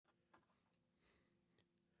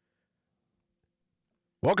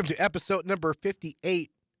Welcome to episode number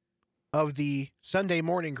 58 of the Sunday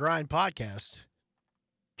Morning Grind podcast.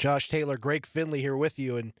 Josh Taylor, Greg Finley here with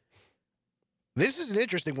you. And this is an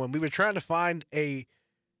interesting one. We were trying to find a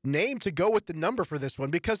name to go with the number for this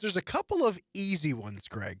one because there's a couple of easy ones,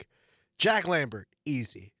 Greg. Jack Lambert,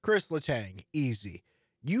 easy. Chris Letang, easy.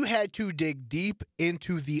 You had to dig deep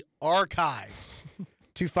into the archives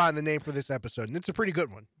to find the name for this episode, and it's a pretty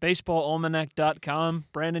good one. BaseballAlmanac.com,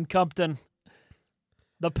 Brandon Compton.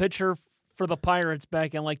 The pitcher for the Pirates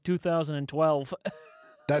back in like 2012.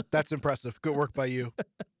 That's impressive. Good work by you.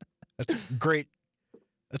 That's great.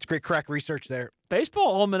 That's great crack research there. Baseball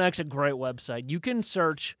Almanac's a great website. You can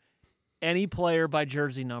search any player by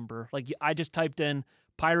jersey number. Like I just typed in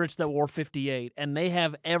Pirates that wore 58, and they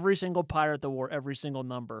have every single Pirate that wore every single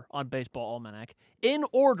number on Baseball Almanac in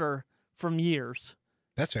order from years.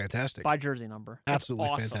 That's fantastic. By jersey number. It's Absolutely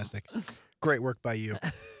awesome. Fantastic. Great work by you.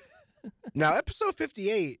 Now, episode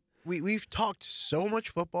 58, we've talked so much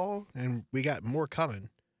football, and we got more coming.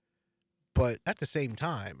 But at the same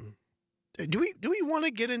time, do we want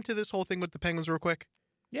to get into this whole thing with the Penguins real quick?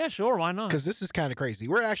 Yeah, sure. Why not? Because this is kind of crazy.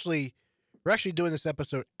 We're actually doing this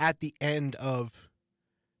episode at the end of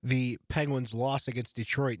the Penguins' loss against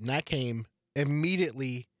Detroit, and that came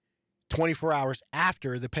immediately 24 hours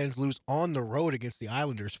after the Pens lose on the road against the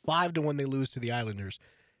Islanders. 5-1 they lose to the Islanders.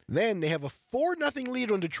 Then they have a 4-0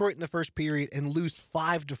 lead on Detroit in the first period and lose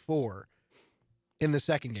 5-4 in the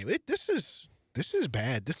second game. This is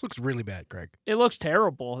bad. This looks really bad, Greg. It looks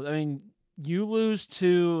terrible. I mean, you lose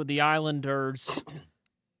to the Islanders.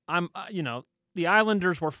 The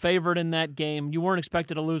Islanders were favored in that game. You weren't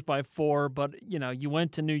expected to lose by 4, but you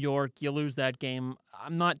went to New York. You lose that game.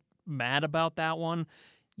 I'm not mad about that one.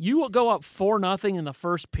 You go up 4-0 in the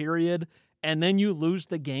first period, and then you lose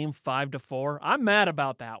the game 5-4. I'm mad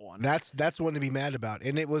about that one. That's one to be mad about.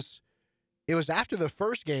 And it was after the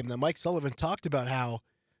first game that Mike Sullivan talked about how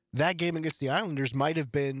that game against the Islanders might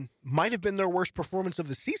have been their worst performance of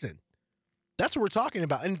the season. That's what we're talking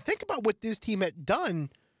about. And think about what this team had done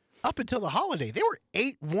up until the holiday. They were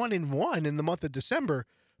 8-1-1 in the month of December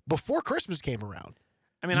before Christmas came around.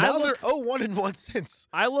 I mean, now they're 0-1-1 since.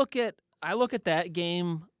 I look at that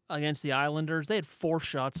game against the Islanders. They had 4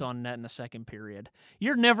 shots on net in the second period.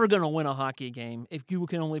 You're never going to win a hockey game if you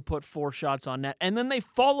can only put 4 shots on net. And then they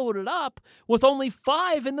followed it up with only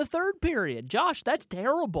 5 in the third period. Josh, that's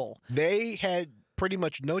terrible. They had pretty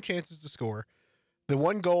much no chances to score. The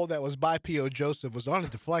one goal that was by P.O. Joseph was on a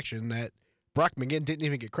deflection that Brock McGinn didn't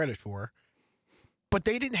even get credit for. But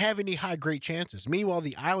they didn't have any high-grade chances. Meanwhile,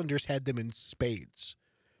 the Islanders had them in spades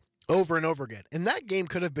over and over again. And that game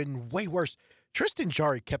could have been way worse. Tristan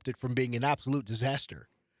Jarry kept it from being an absolute disaster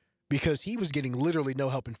because he was getting literally no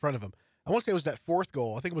help in front of him. I want to say it was that fourth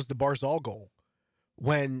goal. I think it was the Barzal goal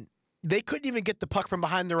when they couldn't even get the puck from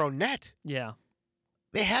behind their own net. Yeah.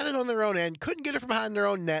 They had it on their own end, couldn't get it from behind their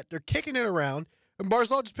own net. They're kicking it around, and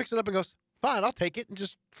Barzal just picks it up and goes, fine, I'll take it, and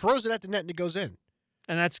just throws it at the net, and it goes in.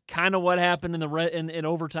 And that's kind of what happened in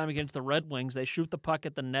overtime against the Red Wings. They shoot the puck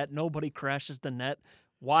at the net. Nobody crashes the net.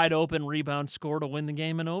 Wide open rebound score to win the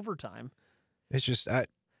game in overtime. It's just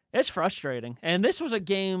it's frustrating. And this was a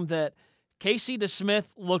game that Casey DeSmith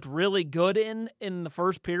looked really good in the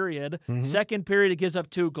first period. Mm-hmm. Second period, he gives up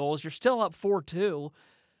 2 goals. You're still up 4-2.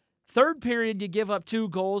 Third period, you give up 2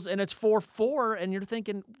 goals, and it's 4-4, and you're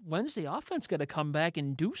thinking, when's the offense going to come back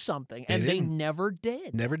and do something? And they never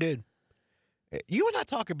did. Never did. You and I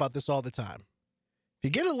talk about this all the time. If you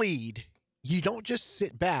get a lead, you don't just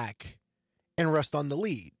sit back and rest on the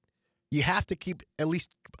lead. You have to keep at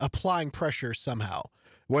least applying pressure somehow,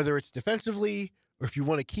 whether it's defensively or if you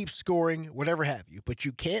want to keep scoring, whatever have you. But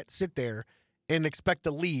you can't sit there and expect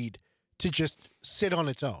the lead to just sit on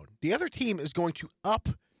its own. The other team is going to up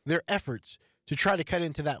their efforts to try to cut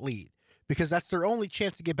into that lead because that's their only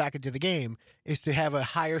chance to get back into the game is to have a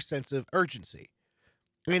higher sense of urgency.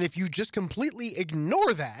 And if you just completely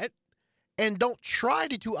ignore that and don't try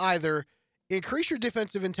to either increase your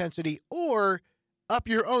defensive intensity or up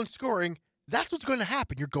your own scoring, that's what's going to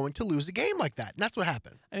happen. You're going to lose a game like that. And that's what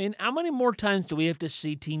happened. I mean, how many more times do we have to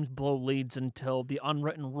see teams blow leads until the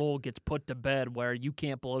unwritten rule gets put to bed where you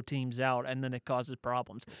can't blow teams out and then it causes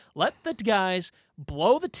problems? Let the guys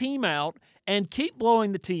blow the team out and keep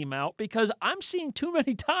blowing the team out because I'm seeing too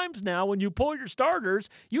many times now when you pull your starters,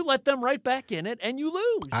 you let them right back in it and you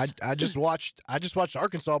lose. I just watched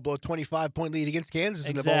Arkansas blow a 25-point lead against Kansas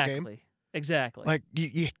in the bowl game. Exactly. Like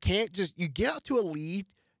you can't just you get out to a lead.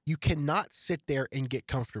 You cannot sit there and get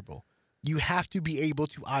comfortable. You have to be able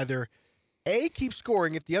to either A, keep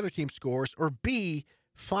scoring if the other team scores, or B,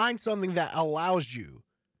 find something that allows you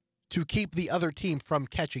to keep the other team from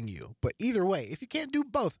catching you. But either way, if you can't do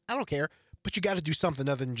both, I don't care. But you got to do something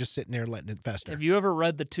other than just sitting there and letting it fester. Have you ever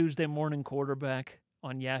read the Tuesday Morning Quarterback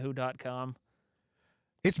on Yahoo.com?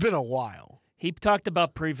 It's been a while. He talked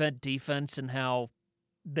about prevent defense and how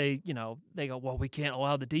they go, well, we can't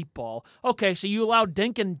allow the deep ball. Okay, so you allow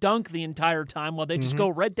dink and dunk the entire time while they just go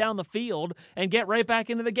right down the field and get right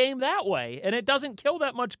back into the game that way. And it doesn't kill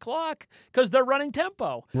that much clock because they're running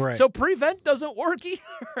tempo. Right. So prevent doesn't work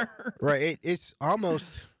either. Right. It's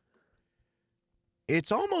almost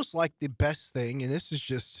like the best thing, and this is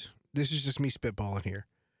just me spitballing here.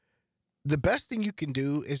 The best thing you can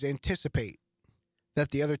do is anticipate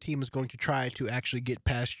that the other team is going to try to actually get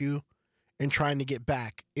past you and trying to get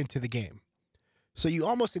back into the game. So you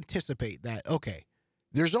almost anticipate that, okay,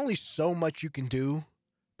 there's only so much you can do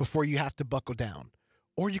before you have to buckle down.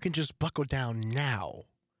 Or you can just buckle down now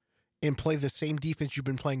and play the same defense you've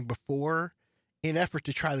been playing before in effort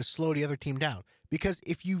to try to slow the other team down. Because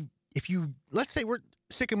if you let's say we're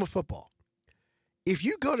sticking with football. If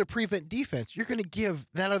you go to prevent defense, you're going to give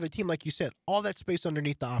that other team, like you said, all that space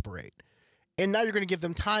underneath to operate. And now you're going to give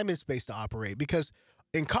them time and space to operate because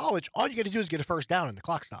in college, all you got to do is get a first down and the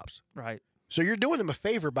clock stops. Right. So you're doing them a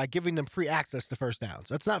favor by giving them free access to first downs.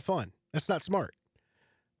 That's not fun. That's not smart.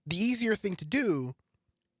 The easier thing to do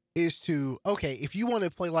is to, okay, if you want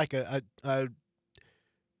to play like a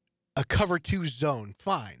cover 2 zone,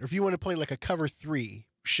 fine. Or if you want to play like a cover 3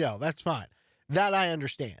 shell, that's fine. That I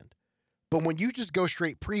understand. But when you just go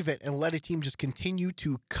straight prevent and let a team just continue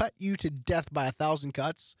to cut you to death by 1,000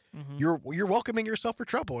 cuts, you're welcoming yourself for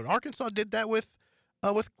trouble. And Arkansas did that with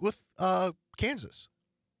Kansas.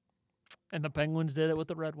 And the Penguins did it with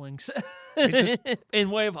the Red Wings It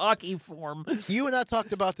in way of hockey form. You and I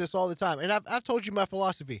talked about this all the time, and I've told you my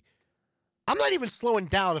philosophy. I'm not even slowing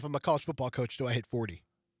down if I'm a college football coach till I hit 40.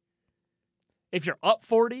 If you're up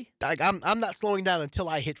 40? I'm not slowing down until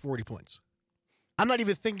I hit 40 points. I'm not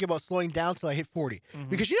even thinking about slowing down until I hit 40.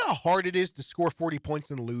 Because you know how hard it is to score 40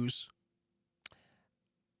 points and lose?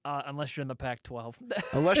 Unless you're in the Pac-12.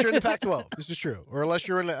 Unless you're in the Pac-12. This is true. Or unless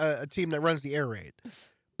you're in a team that runs the air raid.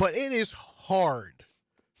 But it is hard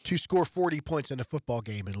to score 40 points in a football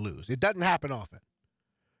game and lose. It doesn't happen often.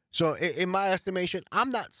 So in my estimation,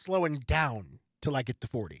 I'm not slowing down till I get to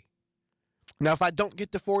 40. Now, if I don't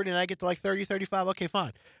get to 40 and I get to like 30, 35, okay,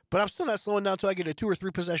 fine. But I'm still not slowing down till I get a 2 or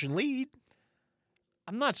 3 possession lead.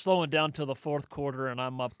 I'm not slowing down till the fourth quarter and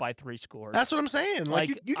I'm up by 3 scores. That's what I'm saying. Like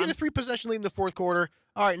you get a 3 possession lead in the fourth quarter.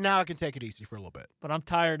 All right, now I can take it easy for a little bit. But I'm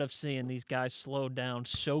tired of seeing these guys slow down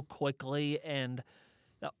so quickly. And,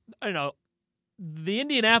 the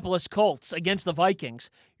Indianapolis Colts against the Vikings,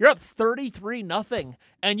 you're up 33-0,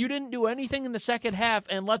 and you didn't do anything in the second half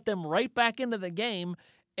and let them right back into the game,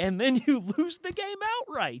 and then you lose the game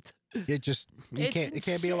outright. It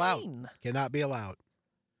can't be allowed. Cannot be allowed.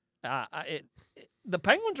 The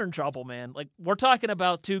Penguins are in trouble, man. Like, we're talking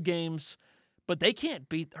about 2 games, but they can't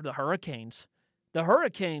beat the Hurricanes. The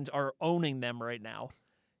Hurricanes are owning them right now.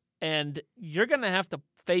 And you're going to have to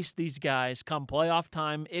face these guys come playoff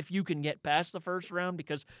time if you can get past the first round,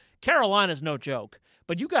 because Carolina's no joke.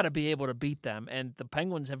 But you got to be able to beat them, and the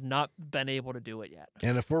Penguins have not been able to do it yet.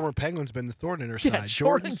 And a former Penguin's been the thorn in her Yeah, side.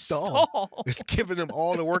 Jordan Staal. It's giving them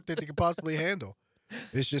all the work that they could possibly handle.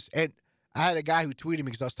 It's just, and I had a guy who tweeted me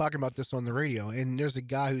because I was talking about this on the radio, and there's a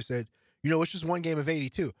guy who said, it's just one game of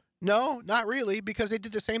 82. No, not really, because they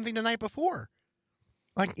did the same thing the night before.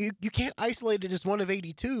 Like, you can't isolate it as one of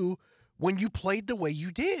 82 when you played the way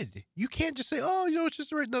you did. You can't just say, it's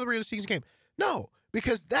just another regular season game. No,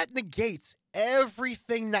 because that negates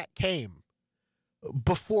everything that came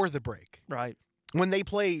before the break. Right. When they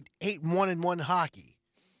played 8-1-1 hockey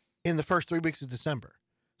in the first 3 weeks of December.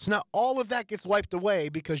 So now all of that gets wiped away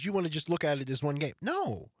because you want to just look at it as one game.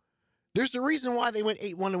 No. There's a reason why they went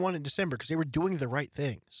 8-1-1 in December, because they were doing the right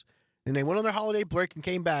things. And they went on their holiday break and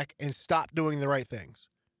came back and stopped doing the right things.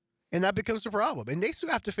 And that becomes the problem. And they still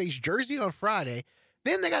have to face Jersey on Friday.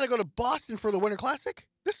 Then they got to go to Boston for the Winter Classic.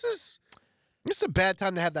 This is a bad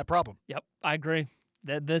time to have that problem. Yep, I agree.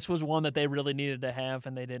 This was one that they really needed to have,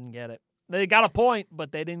 and they didn't get it. They got a point,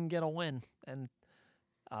 but they didn't get a win. And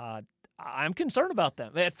I'm concerned about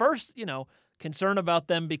them. At first, concerned about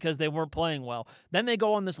them because they weren't playing well. Then they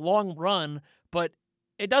go on this long run, but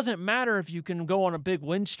it doesn't matter if you can go on a big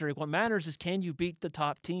win streak. What matters is, can you beat the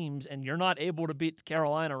top teams? And you're not able to beat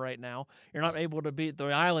Carolina right now. You're not able to beat the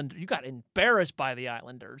Islanders. You got embarrassed by the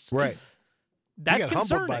Islanders. Right. That's you got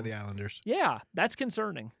concerning. humbled by the Islanders. Yeah, that's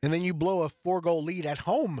concerning. And then you blow a 4-goal lead at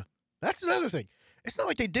home. That's another thing. It's not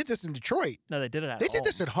like they did this in Detroit. No, they did it at home. They did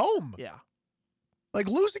this at home. Yeah. Like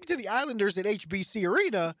losing to the Islanders at HBC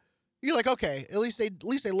Arena, You're like, okay, at least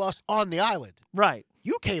they lost on the island. Right.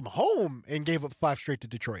 You came home and gave up 5 straight to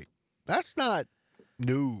Detroit. That's not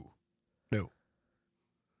no.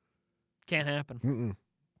 Can't happen. Mm-mm.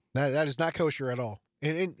 That is not kosher at all.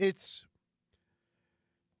 And it's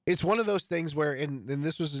one of those things where, and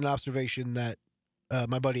this was an observation that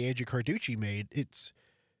my buddy Andrew Carducci made.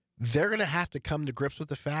 They're going to have to come to grips with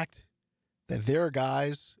the fact that there are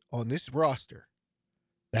guys on this roster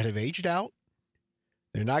that have aged out.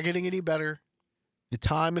 They're not getting any better. The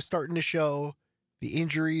time is starting to show. The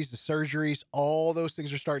injuries, the surgeries, all those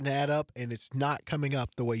things are starting to add up, and it's not coming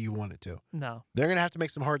up the way you want it to. No. They're going to have to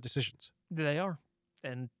make some hard decisions. They are.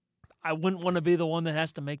 And I wouldn't want to be the one that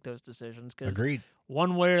has to make those decisions because Agreed.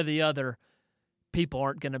 one way or the other, people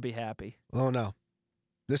aren't going to be happy. Oh, no.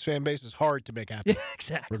 This fan base is hard to make happy. Yeah,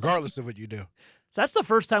 exactly. Regardless of what you do. So that's the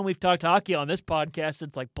first time we've talked hockey on this podcast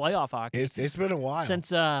since like playoff hockey. It's been a while.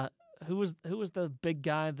 Since who was the big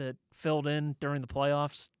guy that filled in during the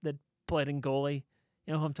playoffs that played in goalie?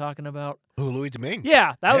 You know who I'm talking about? Who, Louis Domingue?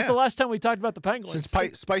 Yeah, that was the last time we talked about the Penguins.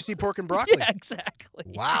 Since spicy pork and broccoli. Yeah, exactly.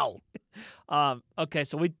 Wow. Okay,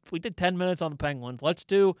 so we did 10 minutes on the Penguins. Let's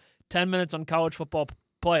do 10 minutes on college football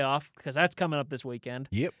playoff because that's coming up this weekend.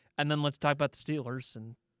 Yep. And then let's talk about the Steelers,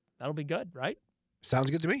 and that'll be good, right? Sounds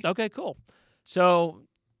good to me. Okay, cool. So,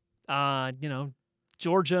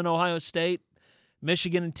 Georgia and Ohio State,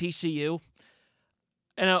 Michigan and TCU.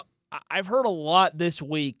 And I've heard a lot this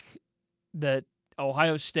week that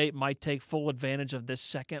Ohio State might take full advantage of this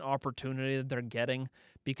second opportunity that they're getting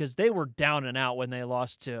because they were down and out when they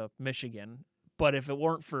lost to Michigan. But if it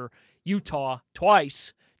weren't for Utah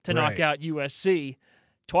twice to knock out USC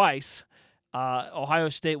twice, Ohio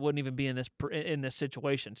State wouldn't even be in this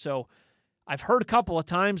situation. So I've heard a couple of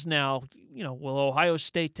times now, will Ohio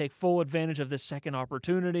State take full advantage of this second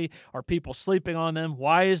opportunity? Are people sleeping on them?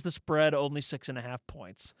 Why is the spread only 6.5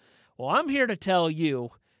 points? Well, I'm here to tell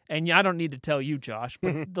you, and I don't need to tell you, Josh,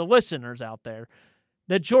 but the listeners out there,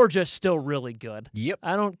 that Georgia's still really good. Yep.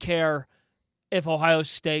 I don't care if Ohio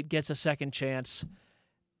State gets a second chance.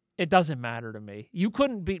 It doesn't matter to me. You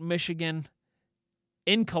couldn't beat Michigan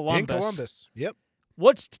in Columbus. Yep.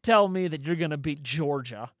 What's to tell me that you're going to beat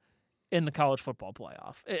Georgia in the college football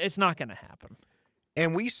playoff? It's not going to happen.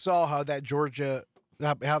 And we saw how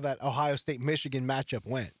that Ohio State-Michigan matchup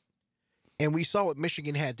went. And we saw what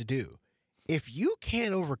Michigan had to do. If you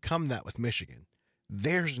can't overcome that with Michigan,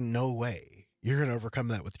 there's no way you're going to overcome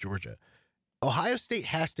that with Georgia. Ohio State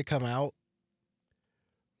has to come out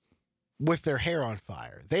with their hair on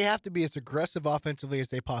fire. They have to be as aggressive offensively as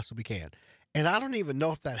they possibly can. And I don't even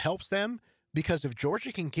know if that helps them because if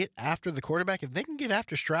Georgia can get after the quarterback, if they can get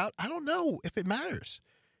after Stroud, I don't know if it matters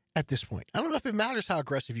at this point. I don't know if it matters how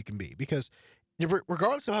aggressive you can be because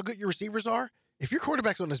regardless of how good your receivers are, if your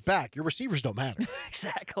quarterback's on his back, your receivers don't matter.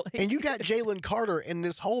 Exactly. And you got Jalen Carter and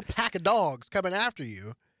this whole pack of dogs coming after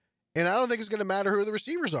you, and I don't think it's going to matter who the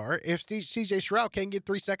receivers are if C.J. Stroud can't get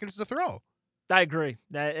 3 seconds to throw. I agree.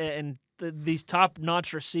 And these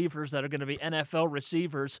top-notch receivers that are going to be NFL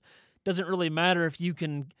receivers, doesn't really matter if you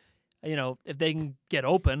can, if they can get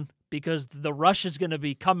open because the rush is going to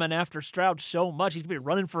be coming after Stroud so much. He's going to be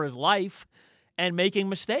running for his life and making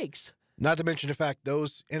mistakes. Not to mention the fact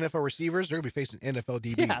those NFL receivers, they're going to be facing NFL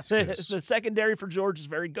DBs. Yeah, the secondary for Georgia is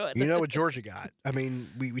very good. You know what Georgia got? I mean,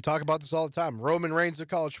 we talk about this all the time. Roman Reigns of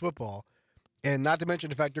college football. And not to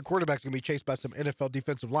mention the fact their quarterback's going to be chased by some NFL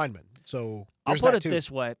defensive linemen. So I'll put it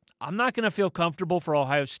this way. I'm not going to feel comfortable for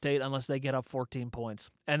Ohio State unless they get up 14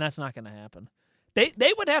 points. And that's not going to happen.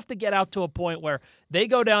 They would have to get out to a point where they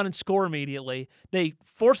go down and score immediately. They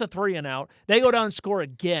force a 3-and-out. They go down and score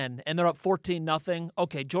again, and they're up 14-0.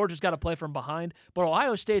 Okay, Georgia's got to play from behind, but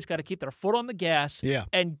Ohio State's got to keep their foot on the gas. Yeah.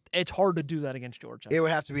 And it's hard to do that against Georgia. It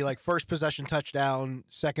would have to be like first possession touchdown,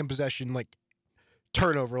 second possession like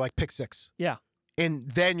turnover, like pick six. Yeah.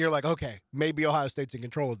 And then you're like, okay, maybe Ohio State's in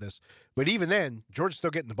control of this. But even then, Georgia's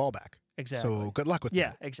still getting the ball back. Exactly. So good luck with that.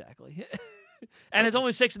 Yeah, exactly. And it's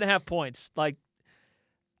only 6.5 points. Like,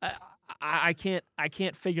 I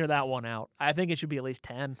can't figure that one out. I think it should be at least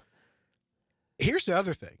 10. Here's the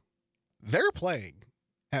other thing. They're playing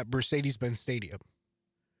at Mercedes-Benz Stadium,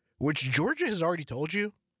 which Georgia has already told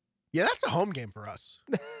you, yeah, that's a home game for us.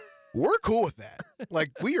 We're cool with that. Like,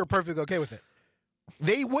 we are perfectly okay with it.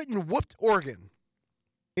 They went and whooped Oregon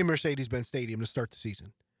in Mercedes-Benz Stadium to start the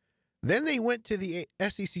season. Then they went to the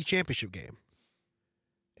SEC championship game,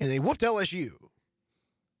 and they whooped LSU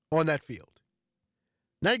on that field.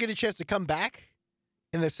 Now you get a chance to come back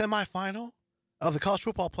in the semifinal of the college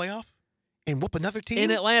football playoff and whoop another team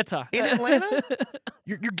in Atlanta. In Atlanta?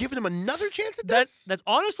 You're giving them another chance at this? That's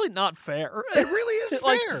honestly not fair. It really is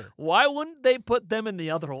Like, fair. why wouldn't they put them in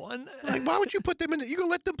the other one? Like, why would you put them in? You're gonna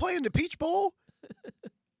let them play in the Peach Bowl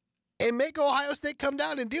and make Ohio State come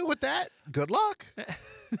down and deal with that? Good luck.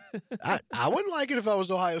 I wouldn't like it if I was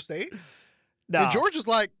Ohio State. No. And Georgia's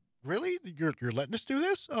like, really? You're letting us do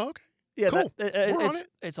this? Oh, okay. Yeah, cool. We're on it.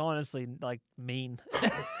 It's honestly like mean.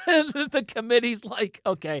 The committee's like,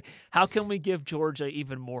 okay, how can we give Georgia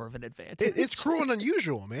even more of an advantage? It's cruel and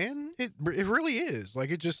unusual, man. It really is.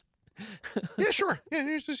 Like, it just, yeah, sure. Yeah,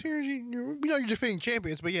 here's you're defending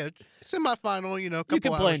champions, but yeah, semifinal, couple you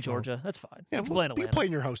can play in hours Georgia. That's fine. Yeah, you can play in you Atlanta. play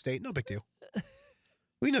in your home state. No big deal.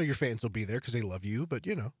 We know your fans will be there because they love you, but,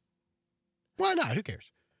 why not? Who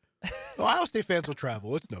cares? Ohio State fans will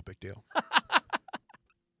travel. It's no big deal.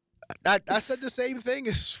 I said the same thing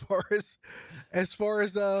as far as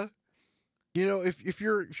if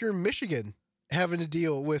you're Michigan having to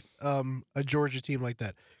deal with a Georgia team like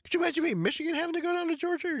that. Could you imagine being Michigan having to go down to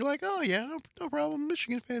Georgia? You're like, oh yeah, no problem.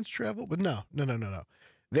 Michigan fans travel, but no.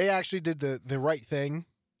 They actually did the right thing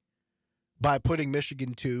by putting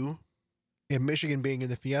Michigan 2 and Michigan being in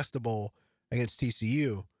the Fiesta Bowl against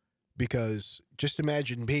TCU, because just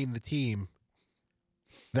imagine being the team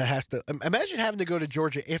that has to imagine having to go to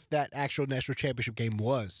Georgia if that actual national championship game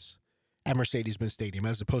was at Mercedes-Benz Stadium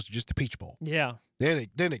as opposed to just the Peach Bowl. Yeah. Then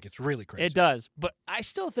it gets really crazy. It does. But I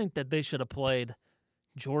still think that they should have played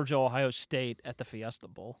Georgia Ohio State at the Fiesta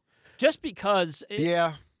Bowl. Just because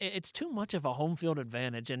it's too much of a home field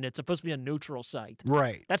advantage, and it's supposed to be a neutral site.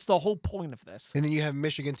 Right. That's the whole point of this. And then you have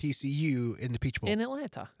Michigan TCU in the Peach Bowl. In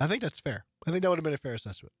Atlanta. I think that's fair. I think that would have been a fair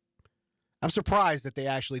assessment. I'm surprised that they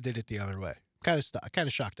actually did it the other way. Kind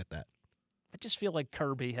of shocked at that. I just feel like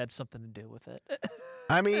Kirby had something to do with it.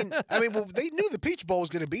 I mean, well, they knew the Peach Bowl was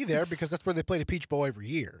going to be there because that's where they play the Peach Bowl every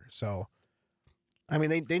year. So, I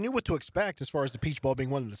mean, they knew what to expect as far as the Peach Bowl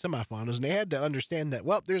being one of the semifinals, and they had to understand that,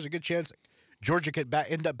 well, there's a good chance Georgia could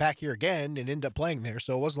end up back here again and end up playing there.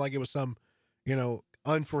 So it wasn't like it was some,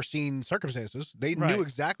 unforeseen circumstances. They knew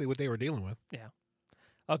exactly what they were dealing with. Yeah.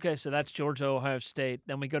 Okay, so that's Georgia, Ohio State.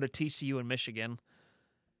 Then we go to TCU and Michigan.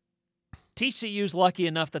 TCU's lucky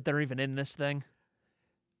enough that they're even in this thing.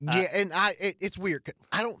 Yeah, and it's weird.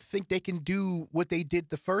 I don't think they can do what they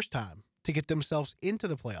did the first time to get themselves into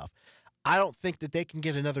the playoff. I don't think that they can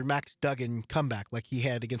get another Max Duggan comeback like he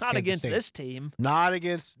had against Not Kansas against State. this team. Not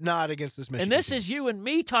against this Michigan And this team. is you and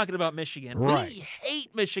me talking about Michigan. Right. We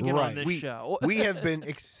hate Michigan on this show. We have been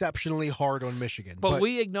exceptionally hard on Michigan. But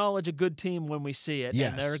we acknowledge a good team when we see it,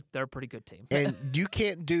 Yes. and they're a pretty good team. And you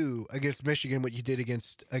can't do against Michigan what you did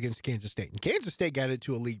against Kansas State. And Kansas State got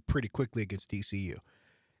into a lead pretty quickly against TCU.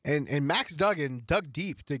 And Max Duggan dug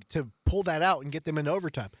deep to pull that out and get them in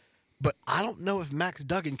overtime. But I don't know if Max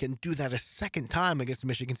Duggan can do that a second time against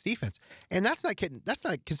Michigan's defense. And that's not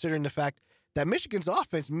considering the fact that Michigan's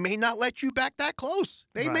offense may not let you back that close.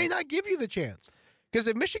 They may not give you the chance. Because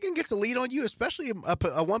if Michigan gets a lead on you, especially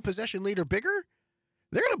a one-possession lead or bigger,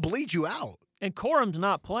 they're going to bleed you out. And Corum's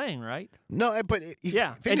not playing, right? No, but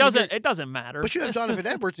it doesn't matter. But you have Jonathan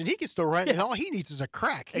Edwards, and he can still run, and all he needs is a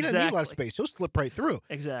crack. He doesn't need a lot of space. He'll slip right through.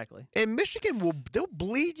 Exactly. And Michigan they'll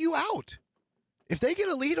bleed you out. If they get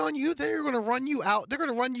a lead on you, they're going to run you out. They're going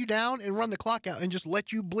to run you down and run the clock out and just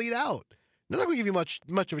let you bleed out. They're not going to give you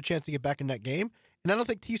much of a chance to get back in that game. And I don't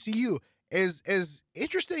think TCU, as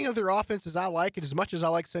interesting of their offense as I like, and as much as I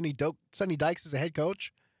like Sonny Dykes as a head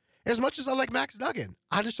coach, as much as I like Max Duggan,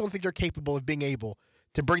 I just don't think they're capable of being able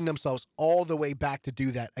to bring themselves all the way back to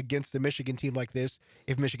do that against a Michigan team like this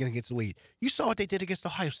if Michigan gets a lead. You saw what they did against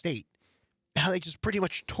Ohio State. How they just pretty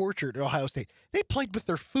much tortured Ohio State. They played with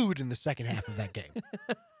their food in the second half of that game.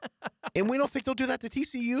 And we don't think they'll do that to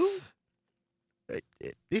TCU?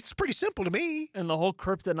 It's pretty simple to me. And the whole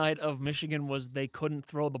kryptonite of Michigan was they couldn't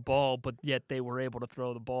throw the ball, but yet they were able to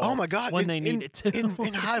throw the ball. Oh, my God. When they needed to.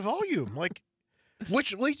 In high volume.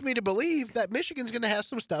 Which leads me to believe that Michigan's going to have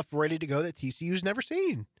some stuff ready to go that TCU's never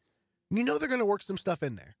seen. They're going to work some stuff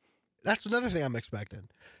in there. That's another thing I'm expecting.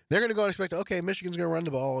 They're going to go and expect, okay, Michigan's going to run the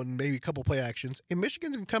ball and maybe a couple play actions, and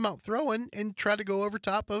Michigan's going to come out throwing and try to go over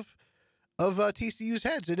top of TCU's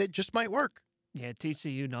heads, and it just might work. Yeah,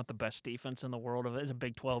 TCU not the best defense in the world. It's a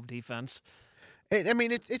Big 12 defense. I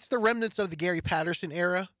mean, it's the remnants of the Gary Patterson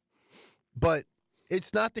era, but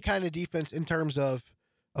it's not the kind of defense in terms of,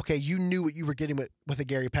 okay, you knew what you were getting with a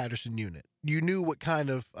Gary Patterson unit. You knew what kind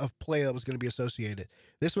of play that was going to be associated.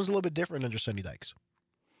 This was a little bit different under Sonny Dykes.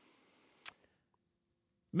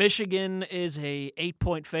 Michigan is a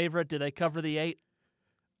 8-point favorite. Do they cover the 8?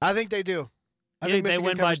 I think they do. I think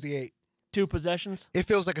Michigan covers the 8. 2 possessions? It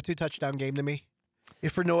feels like a 2-touchdown game to me.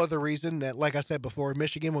 if for no other reason that, like I said before,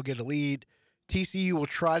 Michigan will get a lead. TCU will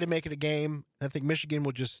try to make it a game. I think Michigan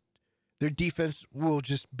will their defense will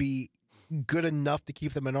just be good enough to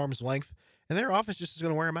keep them at arm's length, and their offense just is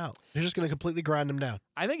going to wear them out. They're just going to completely grind them down.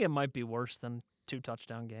 I think it might be worse than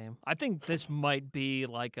 2-touchdown game. I think this might be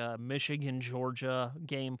like a Michigan-Georgia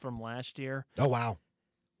game from last year. Oh, wow.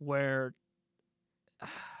 Where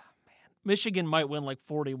Michigan might win like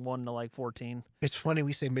 41 to like 14. It's funny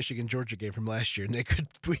we say Michigan-Georgia game from last year, and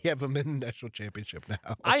we have them in the national championship now.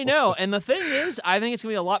 I know, and the thing is, I think it's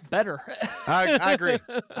going to be a lot better. I agree.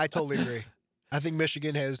 I totally agree. I think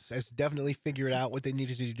Michigan has definitely figured out what they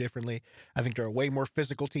needed to do differently. I think they're a way more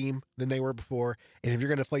physical team than they were before, and if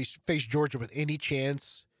you're going to face Georgia with any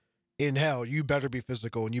chance in hell, you better be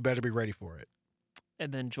physical, and you better be ready for it.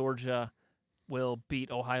 And then Georgia will beat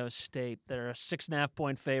Ohio State. They're a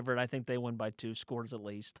 6.5-point favorite. I think they win by 2 scores at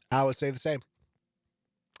least. I would say the same.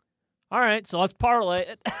 All right, so let's parlay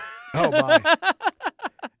it. Oh, my.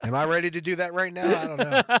 Am I ready to do that right now? I don't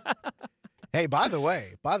know. Hey, by the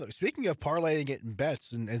way, speaking of parlaying it in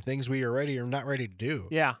bets and things we are ready or not ready to do,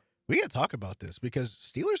 Yeah. we got to talk about this because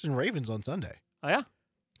Steelers and Ravens on Sunday. Oh, yeah?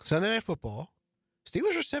 Sunday Night Football.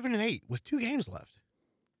 Steelers are 7-8 with 2 games left.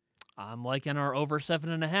 I'm liking our over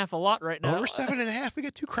 7.5 a lot right now. Over 7.5. We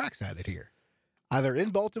get 2 cracks at it here. Either in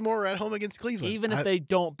Baltimore or at home against Cleveland. Even if they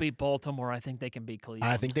don't beat Baltimore, I think they can beat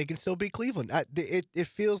Cleveland. I think they can still beat Cleveland. It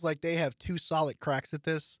feels like they have 2 solid cracks at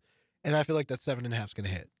this, and I feel like that 7.5 is going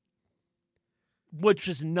to hit. Which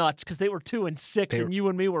is nuts because they were 2-6, and you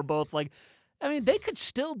and me were both like, I mean, they could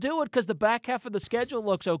still do it because the back half of the schedule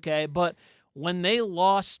looks okay. But when they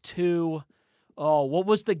lost to, what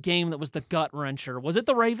was the game that was the gut wrencher? Was it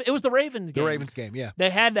the Ravens? It was the Ravens game. The Ravens game, yeah. They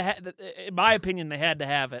had to, in my opinion, they had to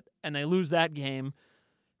have it, and they lose that game.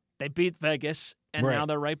 They beat Vegas, and now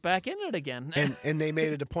they're right back in it again. And they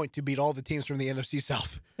made it a point to beat all the teams from the NFC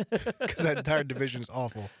South because that entire division is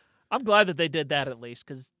awful. I'm glad that they did that at least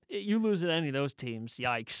because you lose at any of those teams,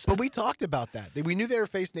 yikes. But we talked about that. We knew they were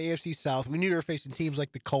facing the AFC South. We knew they were facing teams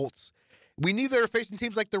like the Colts. We knew they were facing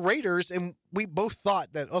teams like the Raiders, and we both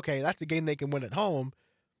thought that, okay, that's a game they can win at home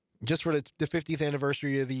just for the 50th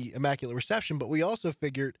anniversary of the Immaculate Reception. But we also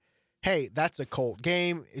figured, hey, that's a Colt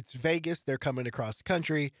game. It's Vegas. They're coming across the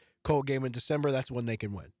country. Colt game in December. That's when they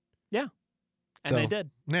can win. Yeah, and they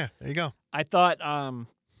did. Yeah, there you go. I thought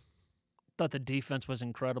the defense was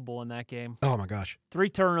incredible in that game. Oh, my gosh. 3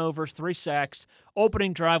 turnovers, 3 sacks.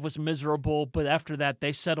 Opening drive was miserable, but after that,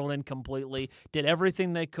 they settled in completely, did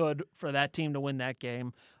everything they could for that team to win that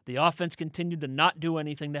game. The offense continued to not do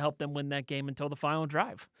anything to help them win that game until the final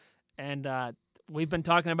drive. And we've been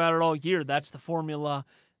talking about it all year. That's the formula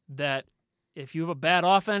that if you have a bad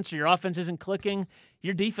offense or your offense isn't clicking,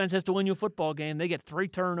 your defense has to win you a football game. They get 3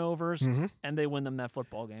 turnovers, and they win them that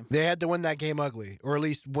football game. They had to win that game ugly, or at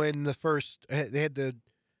least win the first. They had to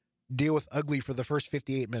deal with ugly for the first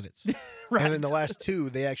 58 minutes. Right. And then the last 2,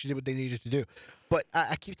 they actually did what they needed to do. But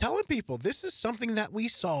I keep telling people, this is something that we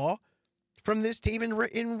saw from this team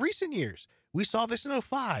in recent years. We saw this in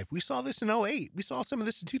 2005. We saw this in 2008. We saw some of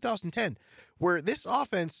this in 2010, where this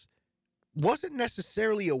offense wasn't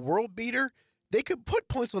necessarily a world beater. They could put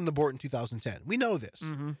points on the board in 2010. We know this.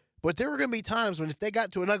 Mm-hmm. But there were going to be times when if they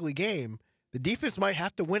got to an ugly game, the defense might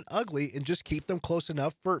have to win ugly and just keep them close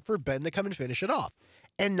enough for Ben to come and finish it off.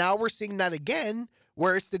 And now we're seeing that again,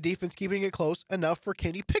 where it's the defense keeping it close enough for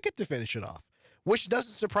Kenny Pickett to finish it off, which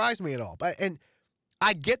doesn't surprise me at all. And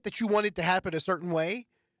I get that you want it to happen a certain way,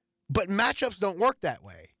 but matchups don't work that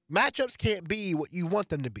way. Matchups can't be what you want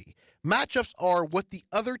them to be. Matchups are what the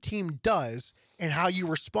other team does and how you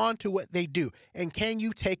respond to what they do. And can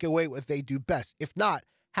you take away what they do best? If not,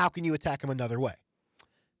 how can you attack them another way?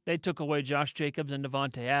 They took away Josh Jacobs and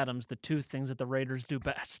Devontae Adams, the 2 things that the Raiders do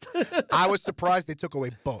best. I was surprised they took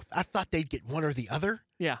away both. I thought they'd get one or the other.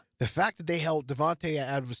 Yeah. The fact that they held Devontae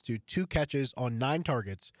Adams to 2 catches on 9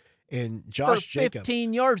 targets and Josh Jacobs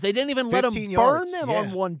 15 yards. They didn't even let him burn them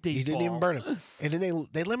on one deep He didn't ball. even burn him. And then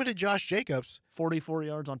they limited Josh Jacobs. 44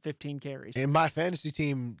 yards on 15 carries. And my fantasy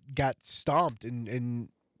team got stomped in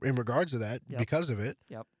regards to that because of it.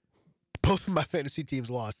 Yep. Both of my fantasy teams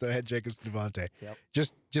lost. So I had Jacobs and Devontae. Yep.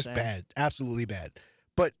 Just Same. bad. Absolutely bad.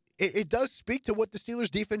 But it does speak to what the Steelers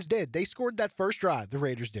defense did. They scored that first drive, the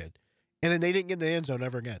Raiders did. And then they didn't get in the end zone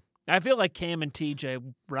ever again. I feel like Cam and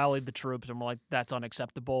TJ rallied the troops and were like, that's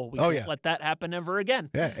unacceptable. We can't let that happen ever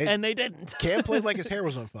again. Yeah, and they didn't. Cam played like his hair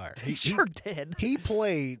was on fire. He sure did. He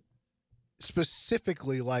played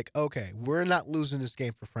specifically like, okay, we're not losing this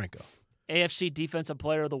game for Franco. AFC Defensive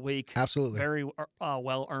Player of the Week. Absolutely. Very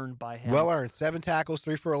well earned by him. Well earned. 7 tackles,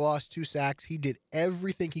 3 for a loss, 2 sacks. He did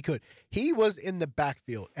everything he could. He was in the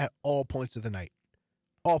backfield at all points of the night.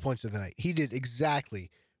 All points of the night. He did exactly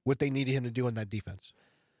what they needed him to do in that defense.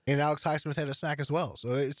 And Alex Highsmith had a sack as well. So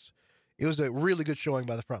it was a really good showing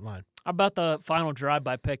by the front line. How about the final drive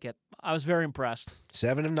by Pickett? I was very impressed.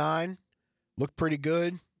 7 of 9, looked pretty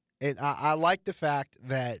good. And I like the fact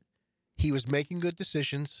that he was making good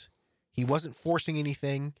decisions. He wasn't forcing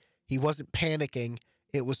anything. He wasn't panicking.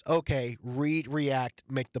 It was, okay, read, react,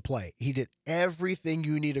 make the play. He did everything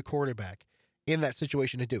you need a quarterback in that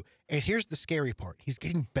situation to do. And here's the scary part. He's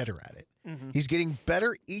getting better at it. Mm-hmm. He's getting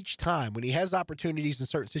better each time. When he has opportunities in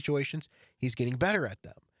certain situations, he's getting better at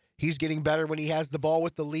them. He's getting better when he has the ball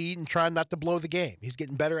with the lead and trying not to blow the game. He's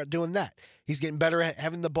getting better at doing that. He's getting better at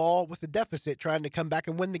having the ball with the deficit, trying to come back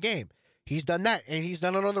and win the game. He's done that, and he's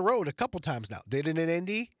done it on the road a couple times now. Did it in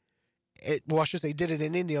Indy. I should say did it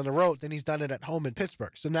in Indy on the road, then he's done it at home in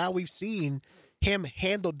Pittsburgh. So now we've seen him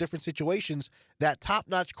handle different situations that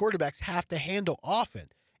top-notch quarterbacks have to handle often,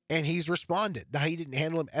 and he's responded. Now, he didn't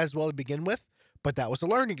handle them as well to begin with, but that was a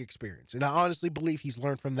learning experience, and I honestly believe he's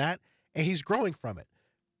learned from that, and he's growing from it.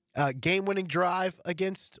 Game-winning drive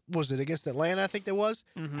against Atlanta, I think that was,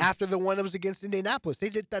 after the one that was against Indianapolis. They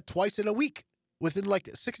did that twice in a week within like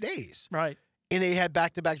 6 days. Right. And they had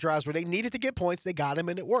back-to-back drives where they needed to get points. They got them,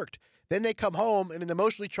 and it worked. Then they come home in an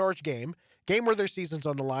emotionally charged game where their season's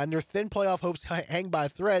on the line. Their thin playoff hopes hang by a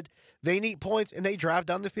thread. They need points, and they drive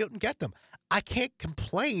down the field and get them. I can't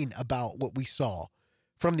complain about what we saw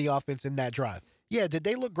from the offense in that drive. Yeah, did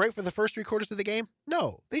they look great for the first 3 quarters of the game?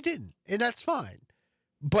 No, they didn't, and that's fine.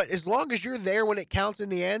 But as long as you're there when it counts in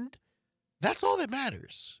the end, that's all that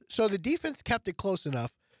matters. So the defense kept it close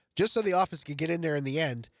enough just so the offense could get in there in the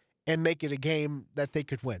end and make it a game that they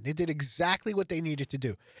could win. They did exactly what they needed to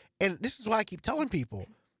do. And this is why I keep telling people,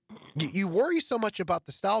 you worry so much about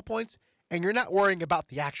the style points, and you're not worrying about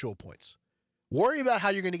the actual points. Worry about how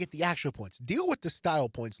you're going to get the actual points. Deal with the style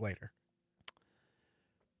points later.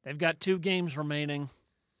 They've got 2 games remaining.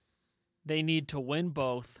 They need to win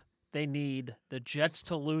both. They need the Jets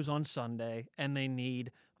to lose on Sunday, and they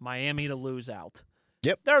need Miami to lose out.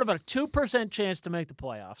 Yep. They're at about a 2% chance to make the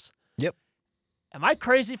playoffs. Yep. Am I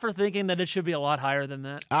crazy for thinking that it should be a lot higher than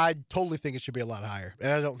that? I totally think it should be a lot higher,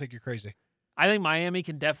 and I don't think you're crazy. I think Miami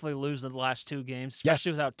can definitely lose the last 2 games,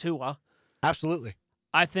 especially without Tua. Absolutely.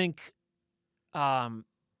 I think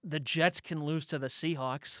the Jets can lose to the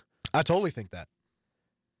Seahawks. I totally think that.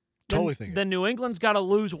 Totally think it. Then New England's got to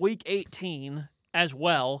lose Week 18 as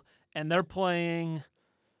well, and they're playing.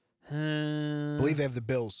 I believe they have the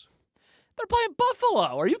Bills. They're playing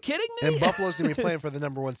Buffalo. Are you kidding me? And Buffalo's going to be playing for the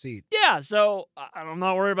number 1 seed. Yeah, so I'm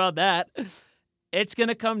not worried about that. It's going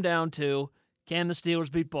to come down to, can the Steelers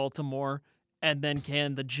beat Baltimore, and then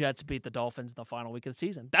can the Jets beat the Dolphins in the final week of the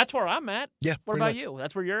season? That's where I'm at. Yeah. What about you?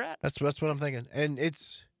 That's where you're at? That's what I'm thinking. And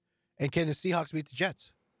can the Seahawks beat the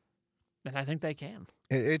Jets? And I think they can.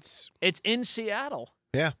 It's in Seattle.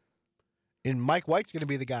 Yeah. And Mike White's going to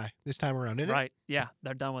be the guy this time around, isn't it? Right. Yeah,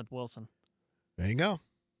 they're done with Wilson. There you go.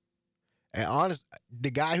 And the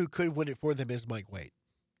guy who could win it for them is Mike White.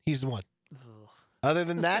 He's the one. Ugh. Other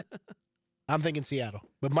than that, I'm thinking Seattle.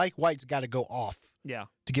 But Mike White's got to go off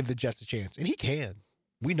to give the Jets a chance. And he can.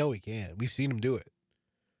 We know he can. We've seen him do it.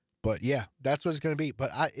 But, yeah, that's what it's going to be.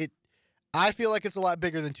 But I feel like it's a lot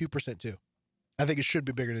bigger than 2%, too. I think it should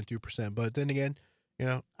be bigger than 2%. But then again,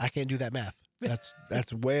 I can't do that math.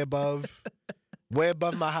 That's way above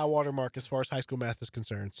my high water mark as far as high school math is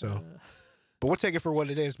concerned. So, but we'll take it for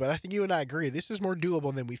what it is. But I think you and I agree. This is more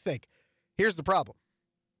doable than we think. Here's the problem.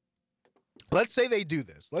 Let's say they do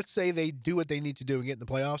this. Let's say they do what they need to do and get in the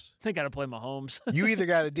playoffs. They got to play Mahomes. You either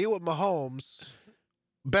got to deal with Mahomes,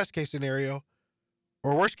 best case scenario,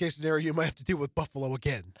 or worst case scenario, you might have to deal with Buffalo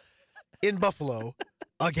again. In Buffalo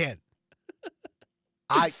again.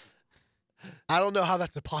 I don't know how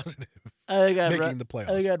that's a positive. Making the playoffs.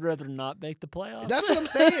 I think I'd rather not make the playoffs. That's what I'm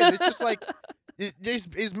saying. It's just like,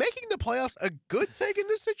 is making the playoffs a good thing in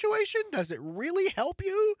this situation? Does it really help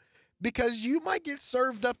you? Because you might get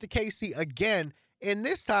served up to KC again, and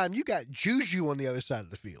this time you got Juju on the other side of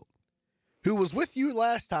the field, who was with you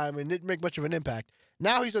last time and didn't make much of an impact.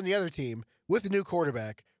 Now he's on the other team with a new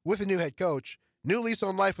quarterback, with a new head coach, new lease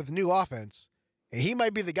on life with a new offense, and he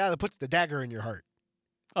might be the guy that puts the dagger in your heart.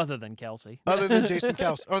 Other than Kelsey. Other than Jason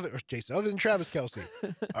Kelsey. Other than Travis Kelsey.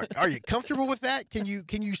 Are you comfortable with that? Can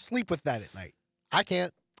you sleep with that at night? I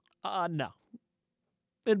can't. No.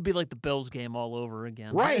 It'd be like the Bills game all over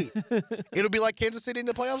again. Right. It'll be like Kansas City in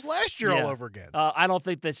the playoffs last year all over again. I don't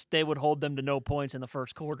think they would hold them to no points in the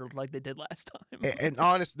first quarter like they did last time. And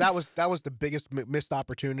honest, that was the biggest missed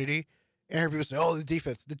opportunity. And I heard people say, "Oh, the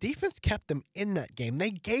defense." The defense kept them in that game.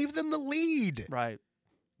 They gave them the lead. Right.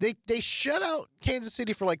 They shut out Kansas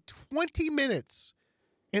City for like 20 minutes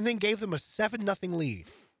and then gave them a 7-0 lead.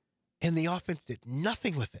 And the offense did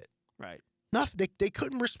nothing with it. Right. Nothing. They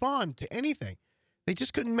couldn't respond to anything. They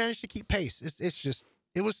just couldn't manage to keep pace.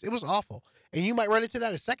 It was awful. And you might run into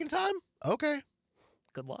that a second time? Okay.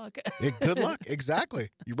 Good luck. Good luck. Exactly.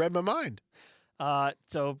 You read my mind.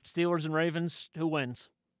 So Steelers and Ravens, who wins?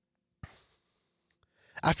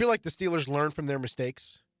 I feel like the Steelers learned from their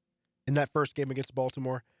mistakes in that first game against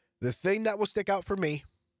Baltimore. The thing that will stick out for me,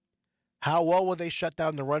 how well will they shut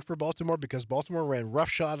down the run for Baltimore? Because Baltimore ran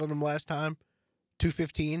roughshod on them last time,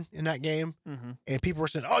 215 in that game. Mm-hmm. And people were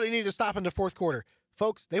saying, oh, they need to stop in the fourth quarter.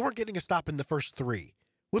 Folks, they weren't getting a stop in the first 3.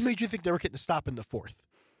 What made you think they were getting a stop in the fourth?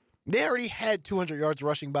 They already had 200 yards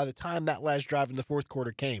rushing by the time that last drive in the fourth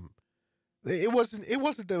quarter came. It wasn't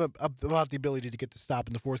about the ability to get the stop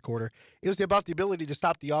in the fourth quarter. It was about the ability to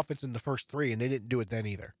stop the offense in the first 3, and they didn't do it then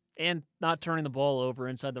either. And not turning the ball over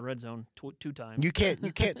inside the red zone 2 times. You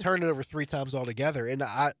can't turn it over 3 times altogether. And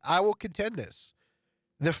I will contend this.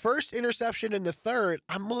 The first interception and the third,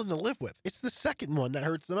 I'm willing to live with. It's the second one that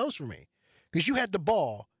hurts the most for me. Because you had the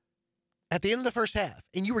ball at the end of the first half,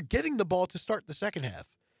 and you were getting the ball to start the second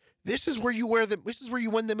half. This is where you win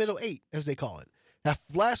the middle 8, as they call it. Now,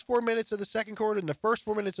 last 4 minutes of the second quarter and the first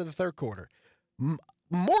 4 minutes of the third quarter.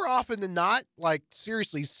 More often than not, like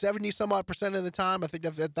seriously, 70-some-odd% of the time, I think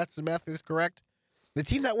that's the math is correct. The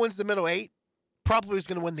team that wins the middle 8 probably is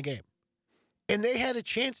going to win the game. And they had a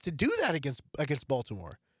chance to do that against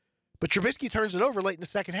Baltimore. But Trubisky turns it over late in the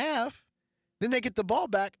second half. Then they get the ball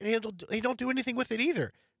back, and they don't do anything with it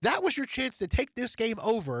either. That was your chance to take this game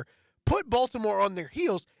over, put Baltimore on their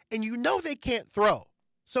heels, and you know they can't throw.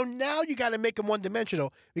 So now you got to make them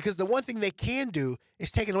one-dimensional because the one thing they can do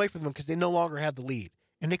is take it away from them because they no longer have the lead.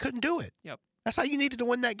 And they couldn't do it. Yep. That's how you needed to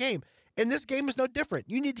win that game. And this game is no different.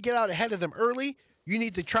 You need to get out ahead of them early. You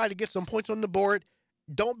need to try to get some points on the board.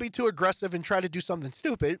 Don't be too aggressive and try to do something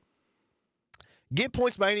stupid. Get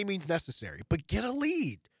points by any means necessary, but get a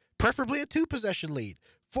lead, preferably a 2-possession lead.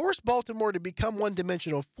 Force Baltimore to become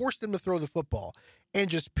one-dimensional. Force them to throw the football. And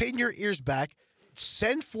just pin your ears back.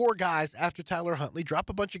 Send 4 guys after Tyler Huntley. Drop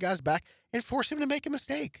a bunch of guys back and force him to make a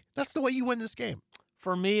mistake. That's the way you win this game.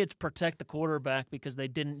 For me, it's protect the quarterback because they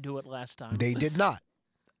didn't do it last time. They did not.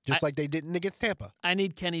 Just like they didn't against Tampa. I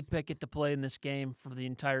need Kenny Pickett to play in this game for the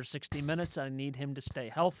entire 60 minutes. I need him to stay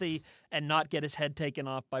healthy and not get his head taken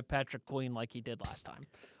off by Patrick Queen like he did last time.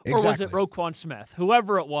 Exactly. Or was it Roquan Smith?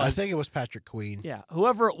 Whoever it was. I think it was Patrick Queen. Yeah,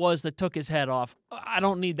 whoever it was that took his head off. I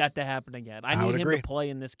don't need that to happen again. I need him to play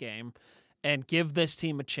in this game and give this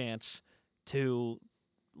team a chance to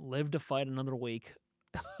live to fight another week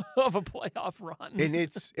of a playoff run. And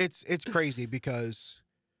it's crazy because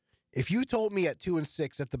if you told me at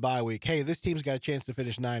 2-6 at the bye week, hey, this team's got a chance to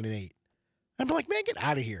finish 9-8, I'd be like, man, get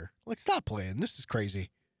out of here. Like, stop playing. This is crazy.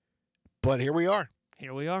 But here we are.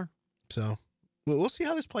 Here we are. So we'll see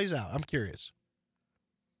how this plays out. I'm curious.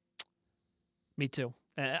 Me too.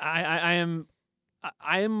 I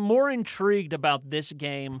am more intrigued about this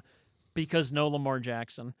game because no Lamar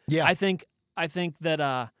Jackson. Yeah. I think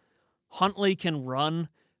that Huntley can run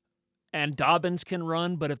and Dobbins can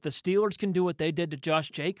run, but if the Steelers can do what they did to Josh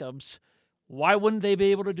Jacobs, why wouldn't they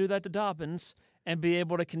be able to do that to Dobbins and be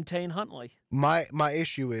able to contain Huntley? My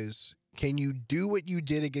issue is, can you do what you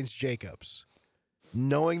did against Jacobs,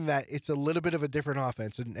 knowing that it's a little bit of a different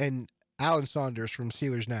offense? And Alan Saunders from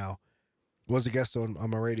Steelers Now was a guest on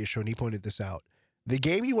my radio show, and he pointed this out. The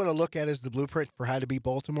game you want to look at as the blueprint for how to beat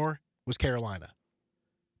Baltimore was Carolina,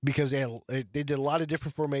 because they did a lot of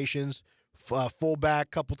different formations, fullback,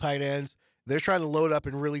 couple tight ends. They're trying to load up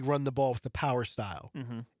and really run the ball with the power style.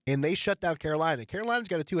 Mm-hmm. And they shut down Carolina. Carolina's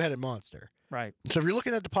got a 2-headed monster. Right. So if you're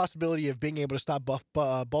looking at the possibility of being able to stop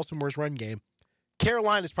Baltimore's run game,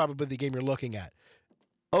 Carolina's probably the game you're looking at.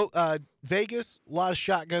 Vegas, a lot of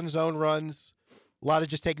shotgun zone runs, a lot of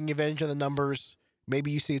just taking advantage of the numbers. Maybe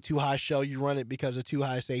you see a too-high shell, you run it because of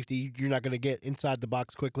too-high safety. You're not going to get inside the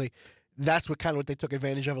box quickly. That's what they took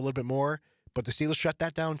advantage of a little bit more. But the Steelers shut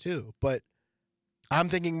that down too. But I'm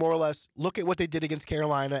thinking more or less, look at what they did against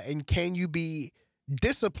Carolina, and can you be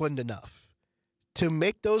disciplined enough to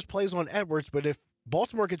make those plays on Edwards? But if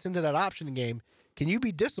Baltimore gets into that option game, can you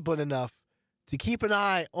be disciplined enough to keep an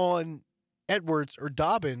eye on Edwards or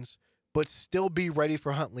Dobbins, but still be ready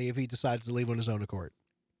for Huntley if he decides to leave on his own accord?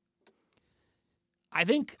 I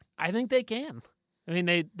think they can. I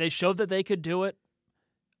mean, they showed that they could do it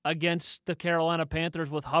against the Carolina Panthers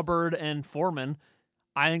with Hubbard and Foreman.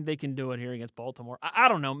 I think they can do it here against Baltimore. I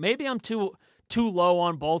don't know. Maybe I'm too low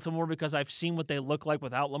on Baltimore because I've seen what they look like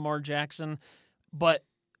without Lamar Jackson. But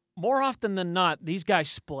more often than not, these guys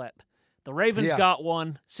split. The Ravens Yeah. got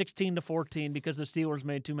one 16-14 because the Steelers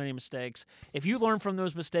made too many mistakes. If you learn from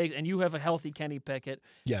those mistakes and you have a healthy Kenny Pickett,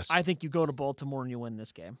 Yes. I think you go to Baltimore and you win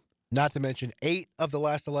this game. Not to mention 8 of the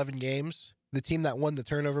last 11 games, the team that won the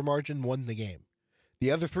turnover margin won the game.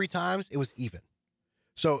 The other 3 times, it was even.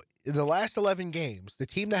 So in the last 11 games, the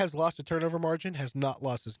team that has lost the turnover margin has not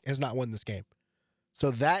won this game.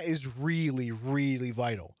 So that is really, really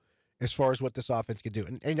vital as far as what this offense can do.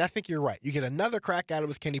 And I think you're right. You get another crack at it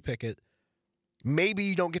with Kenny Pickett. Maybe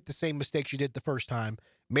you don't get the same mistakes you did the first time.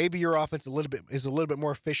 Maybe your offense is a little bit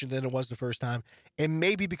more efficient than it was the first time. And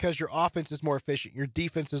maybe because your offense is more efficient, your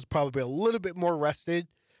defense is probably a little bit more rested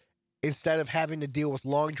instead of having to deal with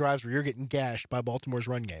long drives where you're getting gashed by Baltimore's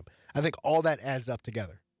run game. I think all that adds up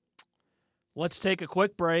together. Let's take a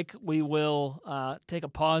quick break. We will take a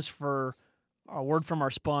pause for a word from our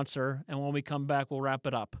sponsor, and when we come back, we'll wrap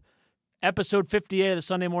it up. Episode 58 of the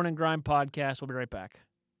Sunday Morning Grind podcast. We'll be right back.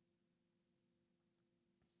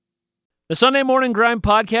 The Sunday Morning Grind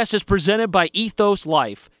podcast is presented by Ethos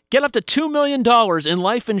Life. Get up to $2 million in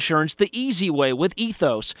life insurance the easy way with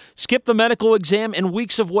Ethos. Skip the medical exam and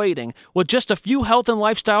weeks of waiting. With just a few health and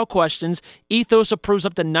lifestyle questions, Ethos approves